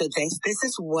 So this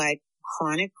is what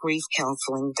chronic grief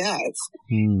counseling does.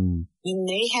 You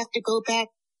may have to go back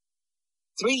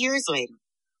 3 years later,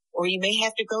 or you may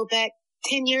have to go back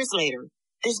 10 years later.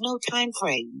 There's no time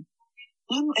frame.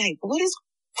 I'm like, what is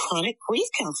chronic grief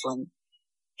counseling?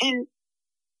 And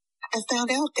I found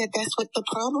out that that's what the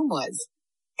problem was.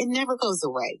 It never goes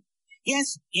away.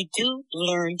 Yes, you do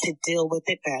learn to deal with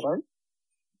it better,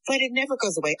 but it never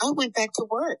goes away. I went back to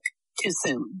work too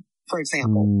soon, for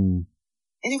example.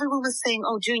 And everyone was saying,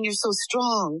 oh, June, you're so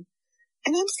strong.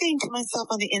 And I'm saying to myself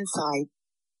on the inside,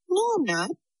 no, I'm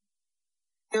not.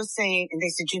 They're saying, and they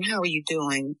said, June, how are you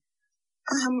doing?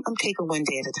 I'm taking one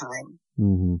day at a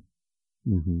time.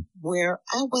 Where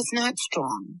I was not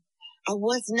strong. I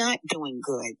was not doing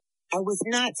good. I was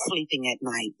not sleeping at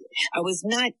night. I was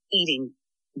not eating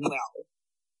well.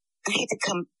 I had to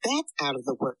come back out of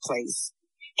the workplace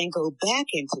and go back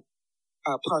into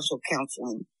partial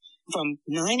counseling from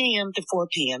 9 a.m. to 4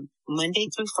 p.m., Monday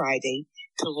through Friday,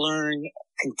 to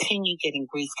continue getting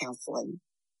grief counseling.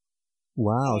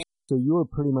 Wow. So you were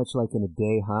pretty much like in a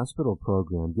day hospital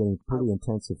program, getting pretty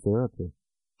intensive therapy.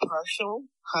 Partial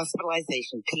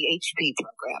hospitalization, PHP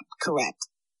program, correct.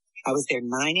 I was there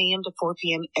 9 a.m. to 4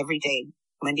 p.m. every day,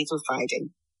 Monday through Friday.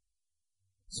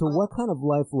 So what kind of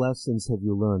life lessons have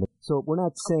you learned? So we're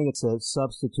not saying it's a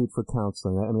substitute for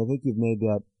counseling. I mean, I think you've made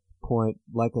that point,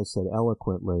 like I said,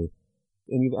 eloquently,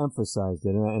 and you've emphasized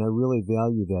it, and I really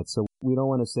value that. So we don't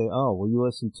want to say, oh, well, you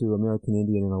listen to American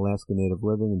Indian and Alaska Native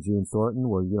Living and June Thornton,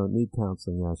 where you don't need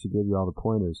counseling now. She gave you all the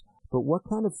pointers. But what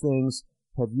kind of things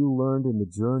have you learned in the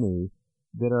journey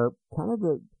that are kind of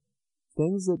the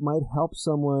things that might help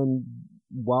someone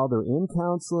while they're in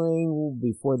counseling,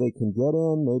 before they can get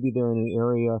in? Maybe they're in an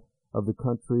area of the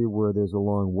country where there's a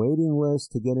long waiting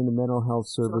list to get into mental health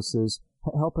services.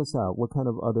 Help us out. What kind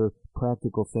of other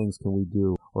practical things can we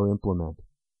do or implement?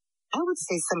 I would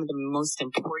say some of the most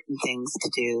important things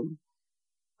to do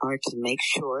are to make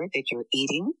sure that you're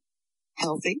eating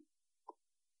healthy,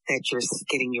 that you're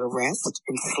getting your rest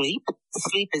and sleep.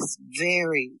 Sleep is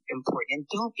very important. And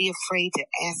don't be afraid to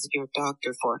ask your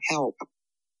doctor for help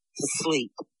to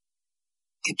sleep,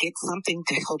 to get something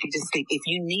to help you to sleep if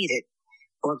you need it,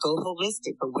 or go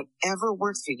holistic, or whatever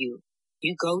works for you.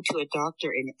 You go to a doctor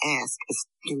and ask.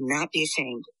 Do not be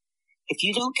ashamed. If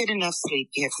you don't get enough sleep,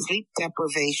 you have sleep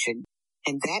deprivation,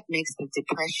 and that makes the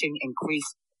depression and grief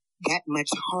that much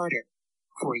harder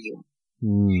for you.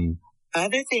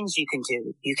 Other things you can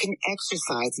do, you can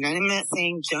exercise. And I'm not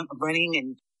saying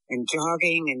running and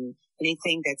jogging and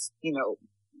anything that's,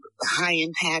 high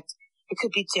impact. It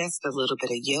could be just a little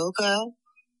bit of yoga,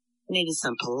 maybe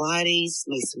some Pilates,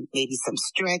 maybe some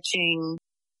stretching,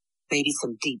 maybe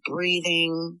some deep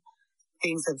breathing,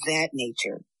 things of that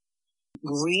nature.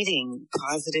 Reading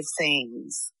positive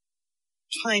sayings,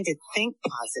 trying to think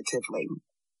positively.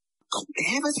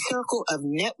 Have a circle of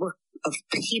network of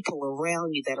people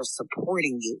around you that are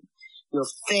supporting you, your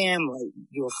family,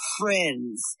 your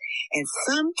friends, and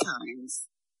sometimes,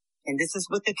 and this is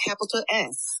with the capital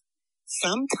S,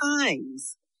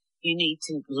 sometimes you need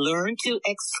to learn to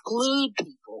exclude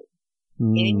people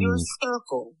in your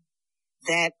circle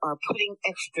that are putting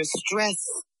extra stress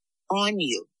on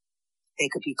you. They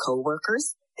could be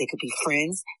coworkers, they could be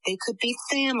friends, they could be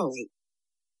family.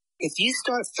 If you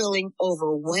start feeling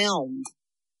overwhelmed,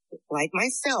 like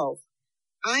myself,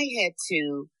 I had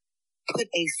to put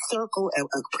a circle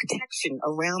of protection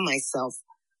around myself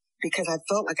because I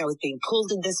felt like I was being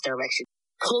pulled in this direction,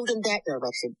 pulled in that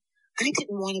direction. I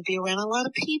didn't want to be around a lot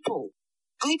of people.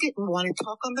 I didn't want to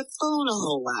talk on the phone a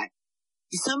whole lot.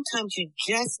 Sometimes you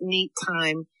just need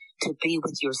time to be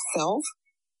with yourself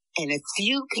and a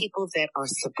few people that are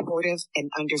supportive and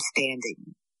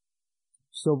understanding.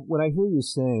 So what I hear you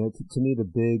saying, to me the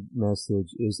big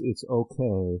message is it's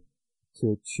okay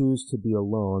to choose to be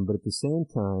alone, but at the same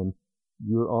time,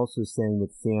 you're also saying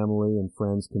that family and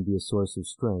friends can be a source of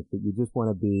strength, that you just want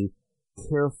to be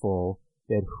careful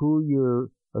at who you're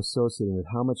associating with,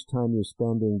 how much time you're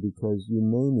spending, because you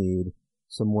may need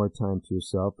some more time to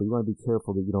yourself, but you want to be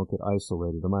careful that you don't get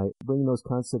isolated. Am I bringing those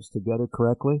concepts together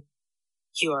correctly?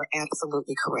 You are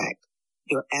absolutely correct.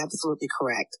 You're absolutely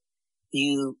correct.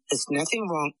 There's nothing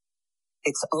wrong.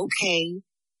 It's okay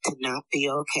to not be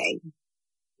okay.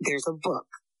 There's a book.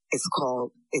 It's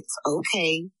called It's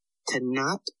Okay to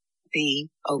Not Be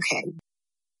Okay.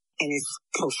 And it's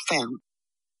profound.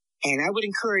 And I would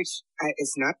encourage,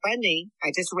 it's not by me.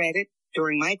 I just read it.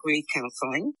 during my grief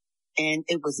counseling, and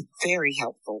it was very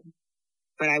helpful.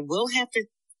 But I will have to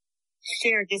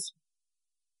share this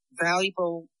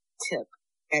valuable tip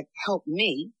that helped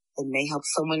me and may help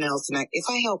someone else. And if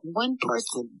I help one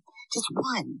person, just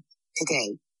one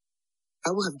today,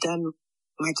 I will have done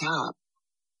my job.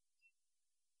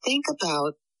 Think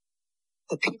about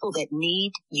the people that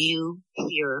need you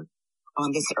here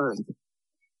on this earth.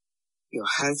 Your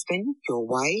husband, your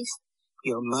wife,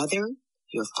 your mother,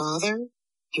 your father,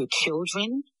 your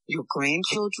children, your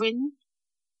grandchildren,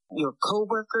 your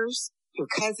coworkers, your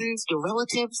cousins, your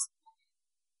relatives.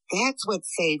 That's what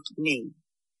saved me.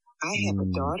 I have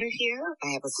a daughter here. I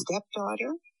have a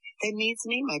stepdaughter that needs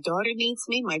me. My daughter needs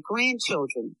me. My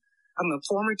grandchildren. I'm a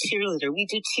former cheerleader. We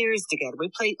do cheers together. We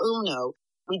play Uno.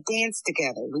 We dance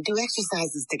together. We do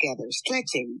exercises together,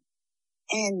 stretching.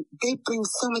 And they bring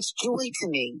so much joy to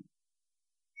me.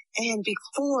 And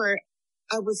before,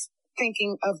 I was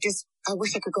thinking of I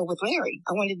wish I could go with Larry.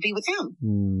 I wanted to be with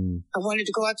him. I wanted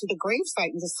to go out to the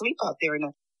gravesite and just sleep out there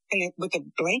with a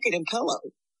blanket and pillow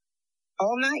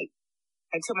all night.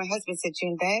 Until my husband said,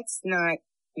 June,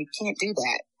 you can't do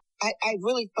that. I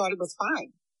really thought it was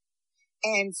fine.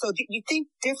 And so you think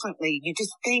differently. You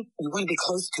just think you want to be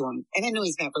close to him. And I know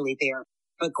he's not really there.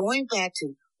 But going back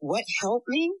to what helped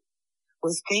me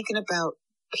was thinking about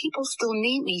people still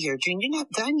need me here. June, you're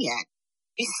not done yet.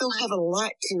 You still have a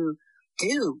lot to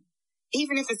do,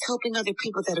 even if it's helping other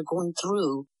people that are going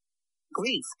through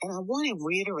grief. And I want to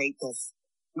reiterate this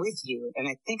with you. And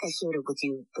I think I shared it with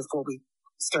you before we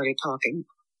started talking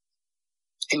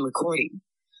and recording.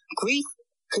 Grief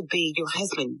could be your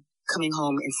husband coming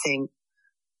home and saying,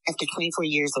 after 24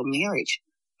 years of marriage,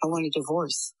 I want a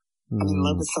divorce. I'm in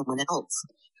love with someone else.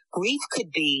 Grief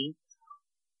could be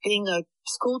being a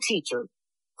school teacher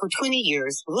for 20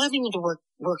 years, loving to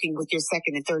working with your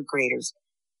second and third graders,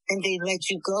 and they let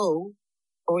you go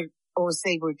or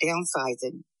say we're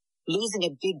downsizing, losing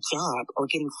a big job or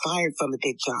getting fired from a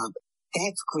big job.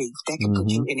 That's grief. That can put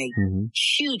you in a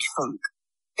huge funk.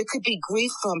 It could be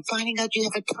grief from finding out you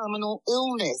have a terminal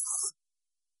illness.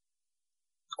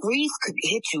 Grief could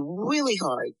hit you really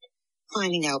hard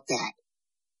finding out that.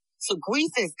 So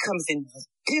grief comes in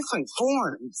different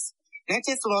forms, not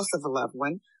just loss of a loved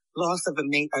one, loss of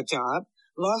a job,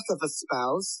 loss of a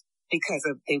spouse because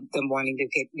of them wanting to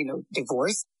get,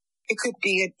 divorced. It could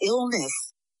be an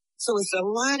illness. So it's a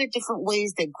lot of different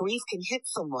ways that grief can hit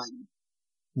someone.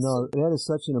 No, that is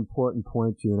such an important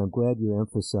point, June. I'm glad you're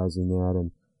emphasizing that.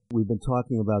 And we've been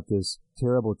talking about this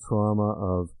terrible trauma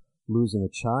of losing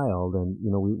a child, and,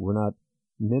 we're not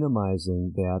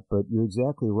minimizing that, but you're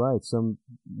exactly right.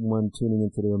 Someone tuning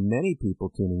in today, or many people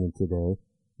tuning in today,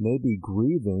 may be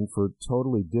grieving for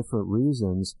totally different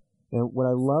reasons. And what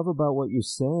I love about what you're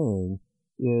saying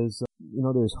is,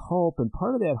 there's hope, and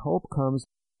part of that hope comes,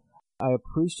 I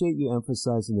appreciate you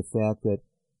emphasizing the fact that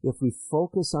if we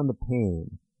focus on the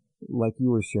pain, like you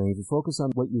were sharing, if you focus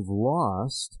on what you've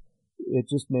lost, it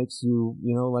just makes you,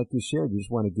 like you shared, you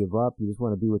just want to give up. You just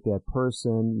want to be with that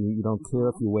person. You don't care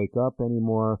if you wake up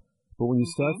anymore. But when you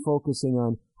start focusing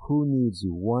on who needs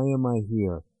you, why am I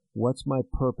here? What's my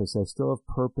purpose? I still have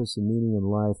purpose and meaning in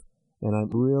life. And I'm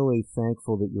really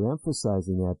thankful that you're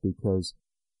emphasizing that, because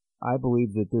I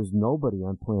believe that there's nobody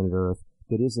on planet Earth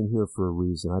that isn't here for a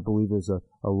reason. I believe there's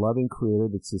a loving creator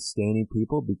that's sustaining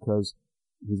people because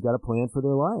he's got a plan for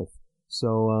their life.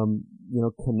 So,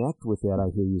 connect with that,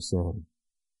 I hear you saying.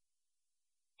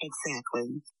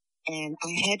 Exactly. And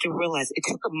I had to realize, it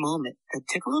took a moment, it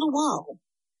took a little while,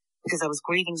 because I was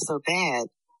grieving so bad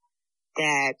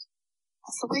that I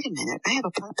said, wait a minute, I have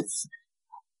a purpose.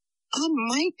 I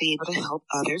might be able to help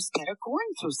others that are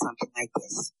going through something like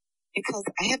this, because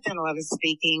I have done a lot of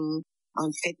speaking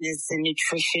on fitness and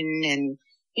nutrition, and,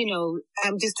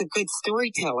 I'm just a good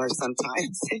storyteller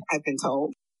sometimes, I've been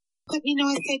told. But,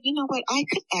 I said, what,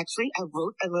 I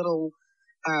wrote a little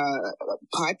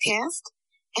podcast,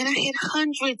 and I had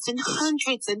hundreds and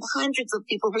hundreds and hundreds of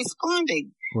people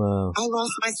responding. Wow. I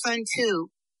lost my son too.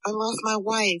 I lost my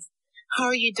wife. How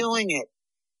are you doing it?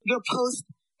 Your post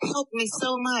helped me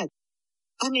so much.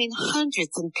 I mean,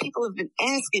 hundreds, and people have been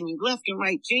asking me left and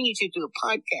right, June, you should do a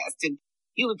podcast and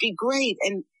you would be great.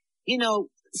 And,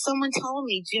 someone told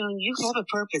me, June, you have a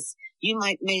purpose. You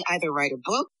may either write a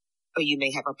book, or you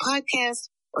may have a podcast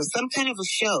or some kind of a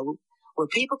show where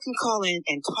people can call in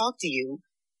and talk to you.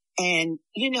 And,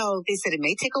 they said it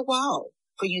may take a while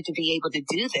for you to be able to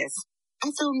do this. I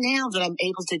feel now that I'm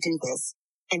able to do this.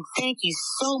 And thank you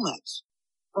so much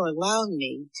for allowing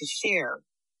me to share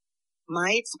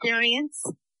my experience.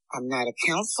 I'm not a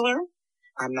counselor.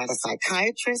 I'm not a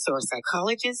psychiatrist or a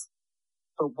psychologist.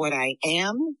 But what I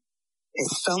am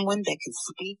is someone that can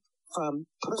speak from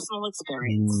personal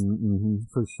experience. Mm-hmm,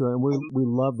 for sure. And we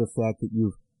love the fact that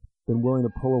you've been willing to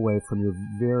pull away from your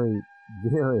very,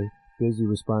 very busy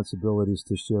responsibilities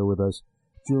to share with us.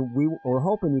 June, we're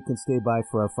hoping you can stay by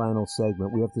for our final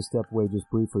segment. We have to step away just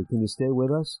briefly. Can you stay with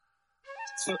us?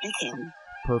 Certainly can.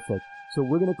 Perfect. So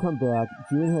we're going to come back.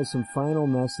 June has some final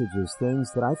messages,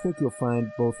 things that I think you'll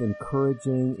find both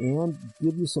encouraging and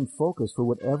give you some focus for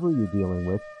whatever you're dealing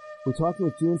with. We're talking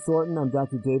with June Thornton. I'm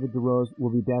Dr. David DeRose.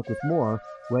 We'll be back with more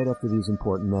right after these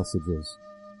important messages.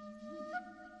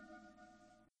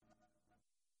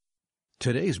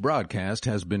 Today's broadcast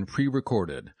has been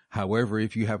pre-recorded. However,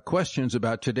 if you have questions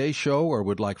about today's show or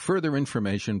would like further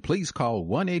information, please call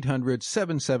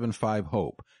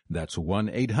 1-800-775-HOPE. That's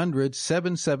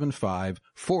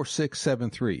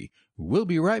 1-800-775-4673. We'll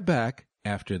be right back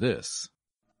after this.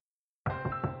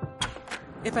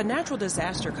 If a natural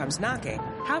disaster comes knocking,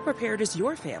 how prepared is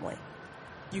your family?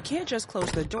 You can't just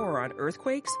close the door on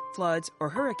earthquakes, floods, or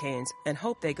hurricanes and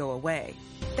hope they go away.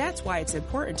 That's why it's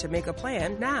important to make a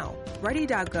plan now.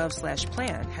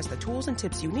 Ready.gov/plan has the tools and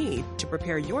tips you need to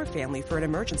prepare your family for an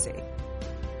emergency.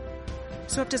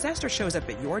 So if disaster shows up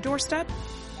at your doorstep,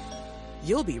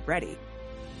 you'll be ready.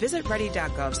 Visit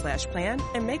ready.gov/plan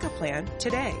and make a plan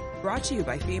today. Brought to you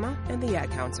by FEMA and the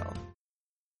Ad Council.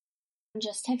 I'm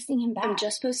just texting him back. I'm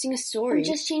just posting a story. I'm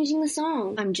just changing the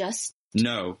song.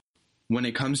 No. When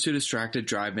it comes to distracted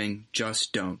driving,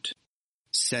 just don't.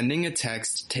 Sending a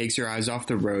text takes your eyes off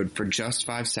the road for just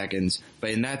 5 seconds, but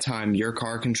in that time, your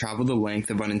car can travel the length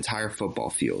of an entire football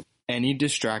field. Any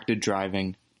distracted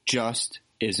driving just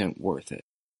isn't worth it.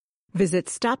 Visit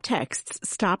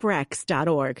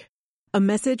StopTextsStopWrecks.org. A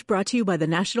message brought to you by the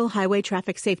National Highway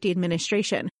Traffic Safety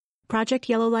Administration, Project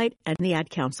Yellow Light, and the Ad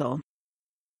Council.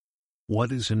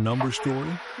 What is a number story?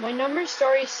 My number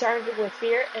story started with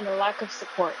fear and a lack of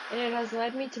support, and it has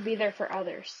led me to be there for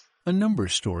others. A number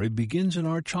story begins in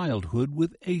our childhood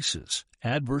with ACEs,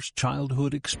 adverse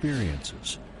childhood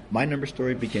experiences. My number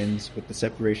story begins with the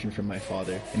separation from my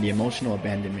father and the emotional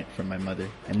abandonment from my mother,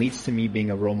 and leads to me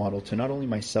being a role model to not only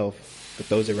myself, but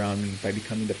those around me by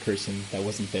becoming the person that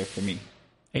wasn't there for me.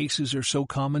 ACEs are so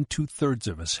common, 2/3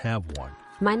 of us have one.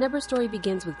 My number story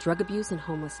begins with drug abuse and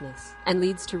homelessness, and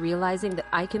leads to realizing that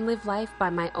I can live life by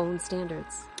my own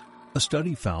standards. A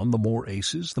study found the more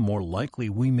ACEs, the more likely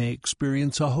we may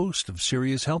experience a host of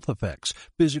serious health effects,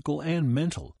 physical and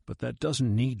mental, but that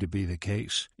doesn't need to be the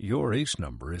case. Your ACE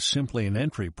number is simply an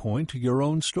entry point to your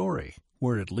own story.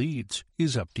 Where it leads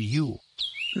is up to you.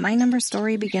 My number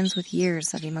story begins with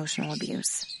years of emotional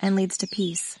abuse and leads to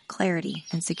peace, clarity,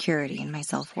 and security in my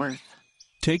self-worth.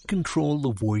 Take control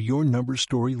of where your number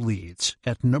story leads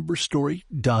at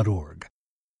numberstory.org.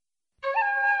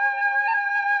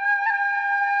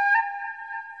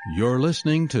 You're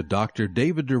listening to Dr.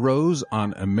 David DeRose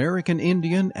on American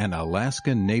Indian and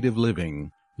Alaska Native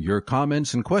Living. Your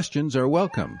comments and questions are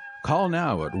welcome. Call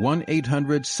now at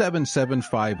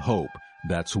 1-800-775-HOPE.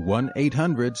 That's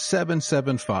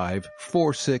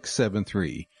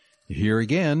 1-800-775-4673. Here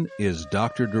again is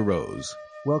Dr. DeRose.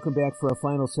 Welcome back for our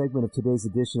final segment of today's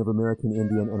edition of American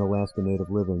Indian and Alaska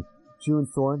Native Living. June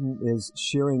Thornton is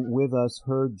sharing with us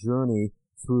her journey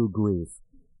through grief.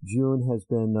 June has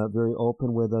been very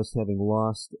open with us, having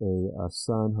lost a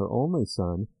son, her only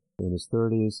son, in his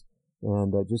 30s,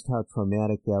 and just how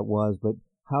traumatic that was, but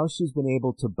how she's been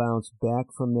able to bounce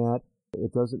back from that.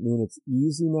 It doesn't mean it's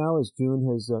easy now, as June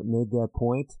has made that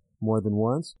point more than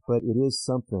once, but it is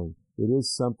something. It is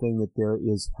something that there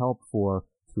is help for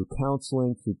through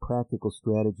counseling, through practical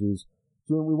strategies.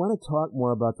 June, we want to talk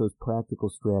more about those practical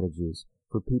strategies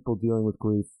for people dealing with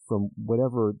grief from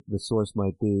whatever the source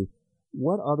might be.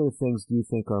 What other things do you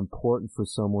think are important for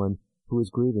someone who is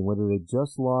grieving, whether they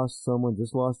just lost someone,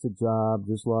 just lost a job,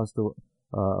 just lost a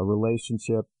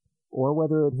relationship, or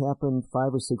whether it happened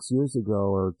 5 or 6 years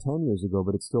ago or 10 years ago,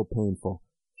 but it's still painful?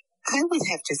 I would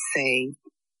have to say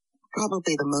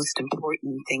probably the most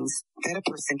important things that a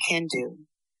person can do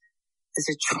is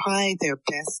to try their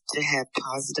best to have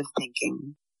positive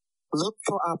thinking. Look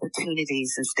for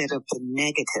opportunities instead of the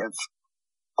negative.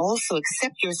 Also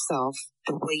accept yourself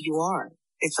the way you are.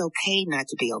 It's okay not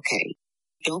to be okay.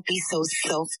 Don't be so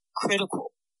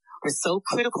self-critical. We're so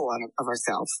critical of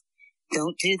ourselves.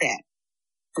 Don't do that.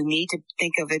 We need to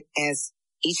think of it as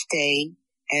each day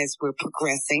as we're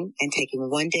progressing and taking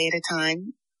one day at a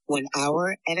time, 1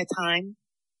 hour at a time,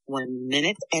 1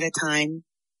 minute at a time,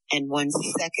 and 1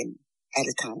 second at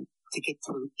a time to get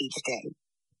through each day.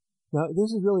 Now,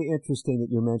 this is really interesting that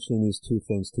you're mentioning these two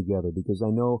things together, because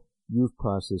I know you've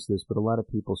processed this, but a lot of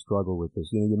people struggle with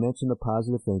this. You know, you mentioned the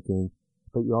positive thinking,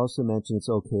 but you also mentioned it's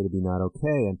okay to be not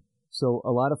okay. And So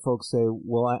a lot of folks say,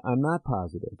 well, I'm not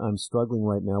positive. I'm struggling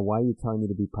right now. Why are you telling me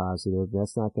to be positive?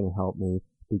 That's not going to help me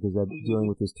because I'm dealing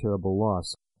with this terrible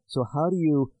loss. So how do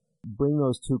you bring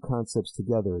those two concepts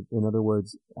together? In other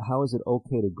words, how is it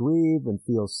okay to grieve and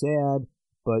feel sad,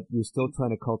 but you're still trying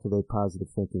to cultivate positive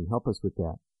thinking? Help us with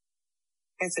that.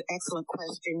 That's an excellent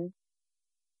question.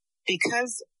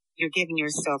 Because you're giving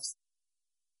yourself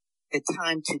the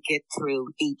time to get through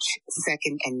each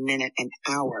second and minute and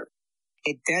hour,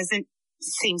 it doesn't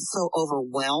seem so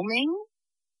overwhelming.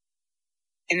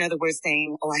 In other words,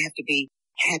 saying, oh, I have to be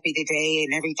happy today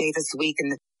and every day this week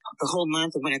and the whole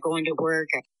month, and when I go into work,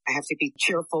 I have to be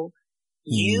cheerful.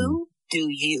 You do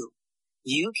you.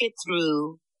 You get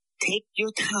through, take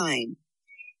your time.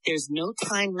 There's no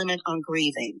time limit on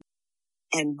grieving.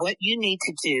 And what you need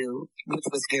to do, which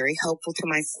was very helpful to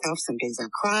myself, some days I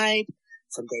cried,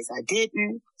 some days I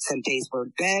didn't, some days were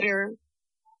better.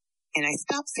 And I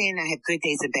stopped saying I have good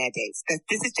days and bad days.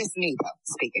 This is just me, though,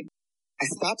 speaking. I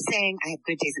stopped saying I have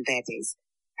good days and bad days.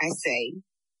 I say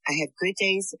I have good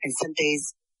days and some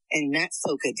days and not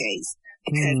so good days,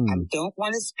 because I don't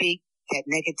want to speak that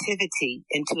negativity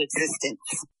into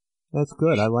existence. That's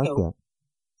good. I like that.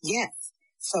 Yes.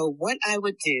 So what I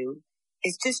would do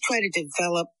is just try to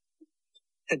develop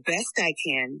the best I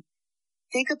can.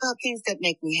 Think about things that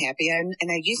make me happy. And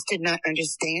I used to not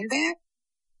understand that,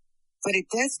 but it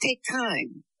does take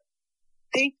time.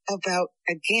 Think about,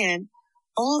 again,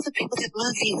 all the people that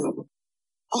love you,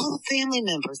 all the family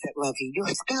members that love you, your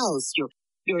spouse, your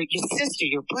sister,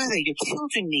 your brother, your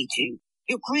children need you.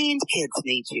 Your grandkids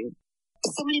need you.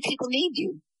 So many people need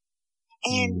you.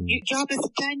 And your job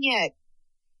isn't done yet.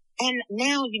 And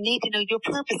now you need to know your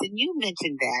purpose. And you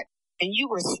mentioned that. And you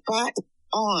were spot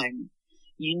on.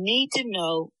 You need to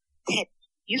know that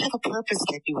you have a purpose,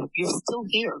 that you're still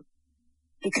here.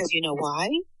 Because you know why?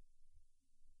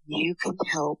 You can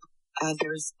help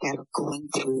others that are going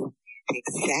through the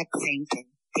exact same thing.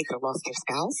 They could have lost their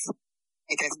spouse.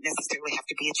 It doesn't necessarily have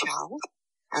to be a child.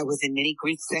 I was in many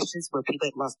grief sessions where people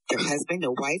had lost their husband,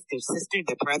 their wife, their sister,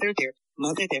 their brother, their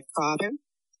mother, their father.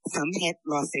 Some had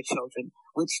lost their children,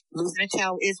 which losing a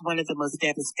child is one of the most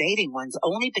devastating ones,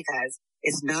 only because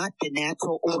it's not the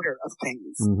natural order of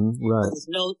things. Right.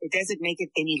 It doesn't make it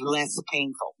any less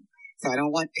painful. So I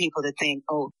don't want people to think,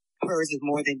 oh, hers is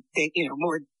more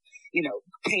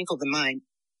painful than mine.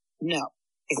 No,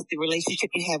 it's the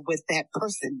relationship you have with that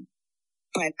person.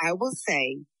 But I will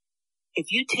say,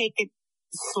 if you take it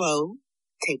slow,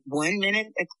 take 1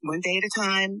 minute, 1 day at a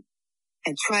time,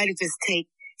 and try to just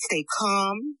stay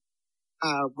calm.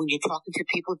 When you're talking to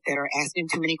people that are asking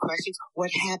too many questions,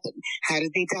 what happened? How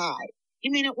did they die?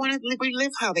 You may not want to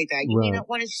relive how they died. You may not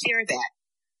want to share that.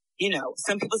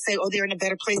 Some people say, oh, they're in a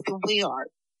better place than we are.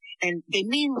 And they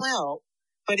mean well,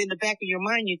 but in the back of your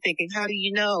mind, you're thinking, how do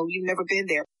you know? You've never been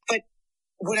there. But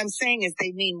what I'm saying is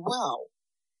they mean well.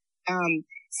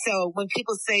 So when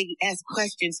people ask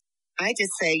questions, I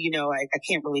just say, I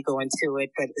can't really go into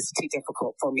it, but it's too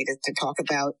difficult for me to talk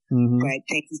about. But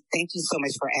thank you so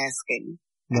much for asking.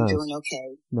 I'm doing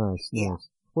okay. Nice.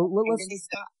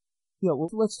 Well,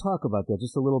 let's talk about that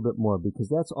just a little bit more, because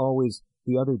that's always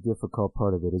the other difficult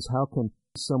part of it, is how can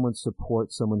someone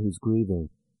support someone who's grieving?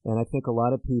 And I think a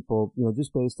lot of people,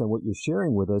 just based on what you're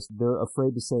sharing with us, they're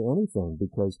afraid to say anything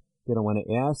because they don't want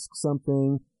to ask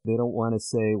something. They don't want to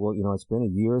say, well, it's been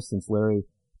a year since Larry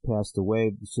passed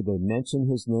away. Should they mention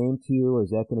his name to you, or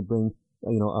is that going to bring,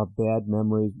 up bad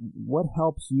memories? What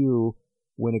helps you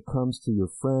when it comes to your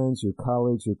friends, your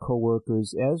colleagues, your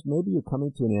coworkers, as maybe you're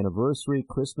coming to an anniversary,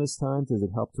 Christmas time? Does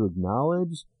it help to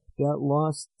acknowledge that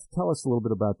loss? Tell us a little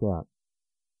bit about that.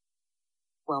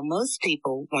 Well, most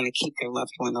people want to keep their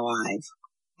loved one alive.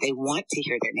 They want to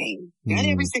hear their name. Not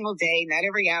every single day, not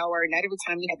every hour, not every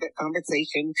time you have that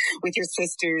conversation with your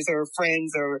sisters or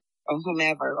friends or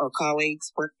whomever, or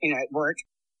colleagues at work.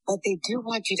 But they do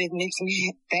want you to mention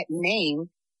that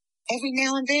name every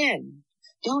now and then.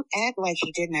 Don't act like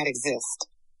he did not exist.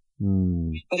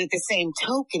 But at the same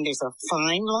token, there's a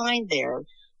fine line there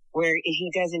where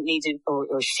he doesn't need to,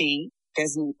 or she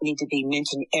doesn't need to be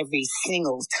mentioned every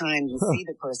single time you see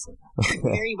the person.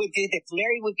 Larry would do that.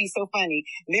 Larry would be so funny.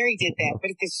 Larry did that.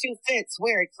 But if the shoe fits,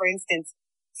 wear it. For instance,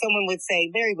 someone would say,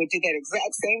 Larry would do that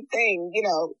exact same thing,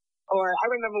 Or I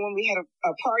remember when we had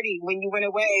a party when you went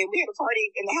away, and we had a party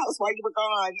in the house while you were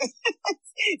gone.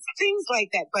 Things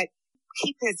like that. But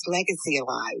keep his legacy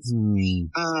alive.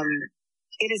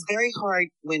 It is very hard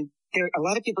when a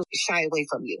lot of people shy away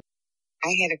from you.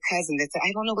 I had a cousin that said,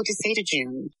 I don't know what to say to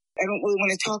June. I don't really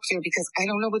want to talk to her because I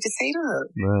don't know what to say to her.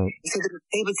 Right. So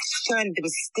they would shun, they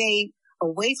would stay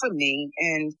away from me.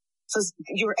 And so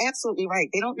you're absolutely right.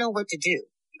 They don't know what to do.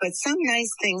 But some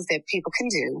nice things that people can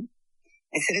do,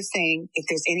 instead of saying, if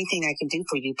there's anything I can do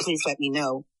for you, please let me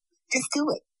know, just do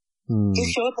it.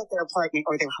 Just show up at their apartment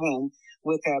or their home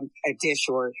with a dish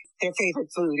or their favorite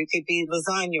food. It could be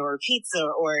lasagna or pizza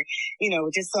or,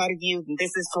 just thought of you and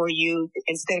this is for you.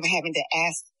 Instead of having to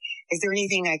ask, is there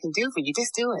anything I can do for you?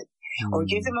 Just do it. Or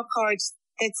give them a card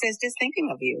that says just thinking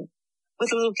of you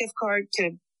with a little gift card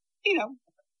to,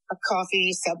 a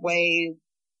coffee, Subway,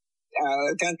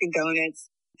 Dunkin' Donuts.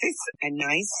 Just a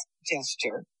nice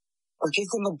gesture. Or give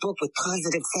them a book with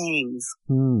positive sayings.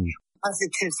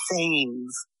 Positive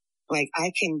sayings. Like,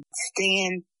 I can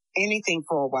stand anything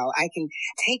for a while. I can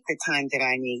take the time that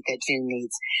I need, that June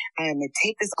needs. I'm going to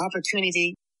take this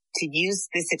opportunity to use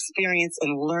this experience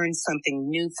and learn something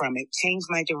new from it, change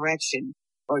my direction,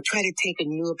 or try to take a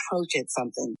new approach at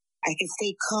something. I can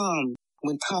stay calm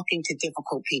when talking to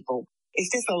difficult people.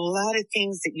 It's just a lot of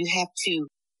things that you have to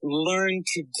learn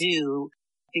to do,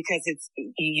 because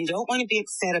you don't want to be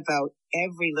upset about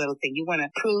every little thing. You want to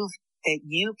prove that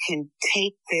you can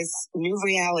take this new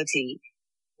reality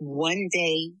one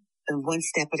day and one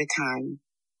step at a time.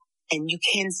 And you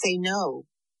can say no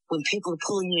when people are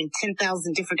pulling you in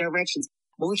 10,000 different directions.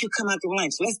 Won't you come out to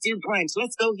lunch? Let's do brunch.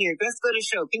 Let's go here. Let's go to a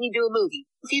show. Can you do a movie?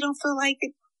 If you don't feel like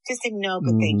it, just say no,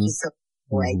 but thank you so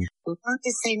much. Right? We want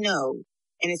to say no.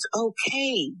 And it's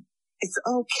okay. It's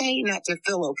okay not to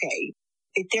feel okay.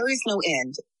 There is no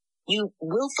end. You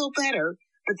will feel better,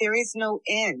 but there is no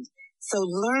end. So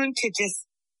learn to just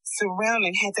surround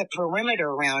and have that perimeter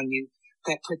around you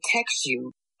that protects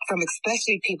you from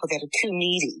especially people that are too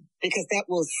needy, because that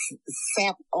will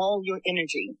sap all your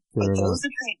energy. But those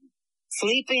are things: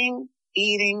 sleeping,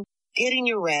 eating, getting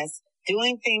your rest,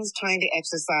 doing things, trying to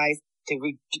exercise,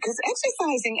 because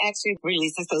exercising actually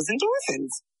releases those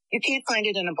endorphins. You can't find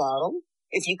it in a bottle.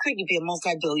 If you could, you'd be a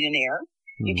multi-billionaire.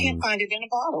 You can't find it in a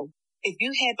bottle. If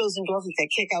you had those endorphins that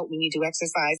kick out when you do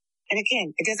exercise, and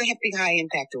again, it doesn't have to be high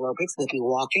impact aerobics. It could be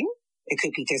walking. It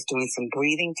could be just doing some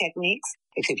breathing techniques.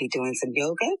 It could be doing some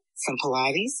yoga, some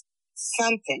Pilates,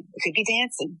 something. It could be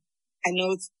dancing. I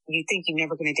know you think you're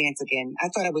never going to dance again. I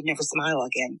thought I would never smile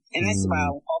again. And I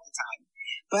smile all the time.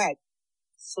 But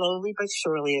slowly but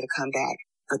surely it'll come back.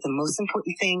 But the most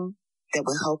important thing that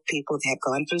will help people that have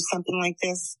gone through something like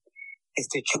this is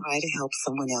to try to help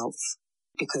someone else.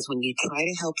 Because when you try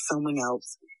to help someone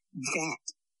else, that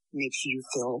makes you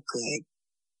feel good.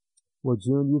 Well,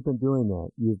 June, you've been doing that.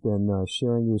 You've been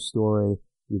sharing your story.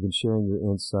 You've been sharing your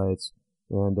insights.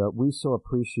 And we so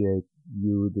appreciate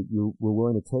that you were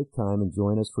willing to take time and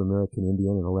join us for American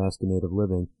Indian and Alaska Native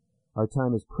Living. Our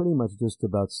time has pretty much just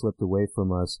about slipped away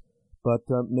from us. But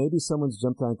maybe someone's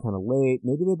jumped on kind of late.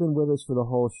 Maybe they've been with us for the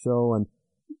whole show, and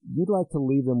you'd like to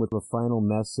leave them with a final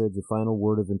message, a final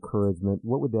word of encouragement.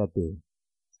 What would that be?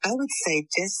 I would say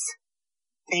just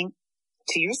think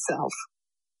to yourself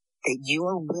that you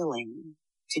are willing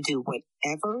to do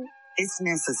whatever is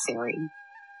necessary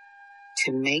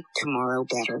to make tomorrow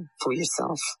better for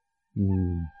yourself.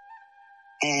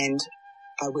 And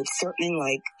I would certainly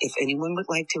like, if anyone would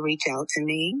like to reach out to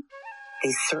me,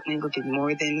 they certainly would be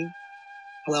more than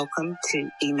welcome to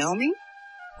email me.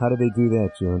 How do they do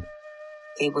that, June?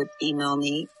 They would email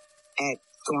me at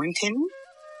Thornton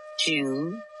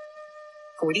June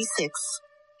 46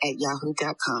 at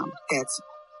yahoo.com. That's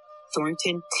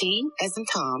Thornton, T as in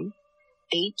Tom,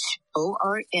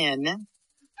 HORNTON,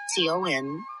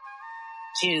 June,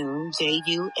 JUNE,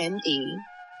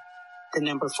 the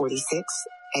number 46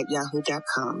 at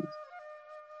yahoo.com.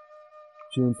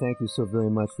 June, thank you so very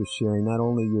much for sharing not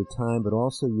only your time, but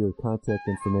also your contact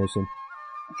information.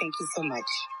 Thank you so much.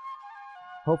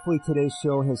 Hopefully today's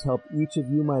show has helped each of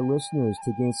you, my listeners,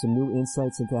 to gain some new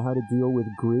insights into how to deal with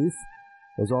grief.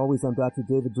 As always, I'm Dr.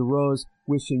 David DeRose,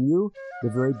 wishing you the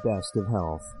very best of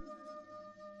health.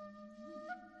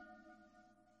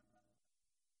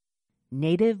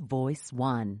 Native Voice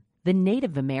One, the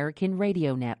Native American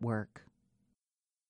Radio Network.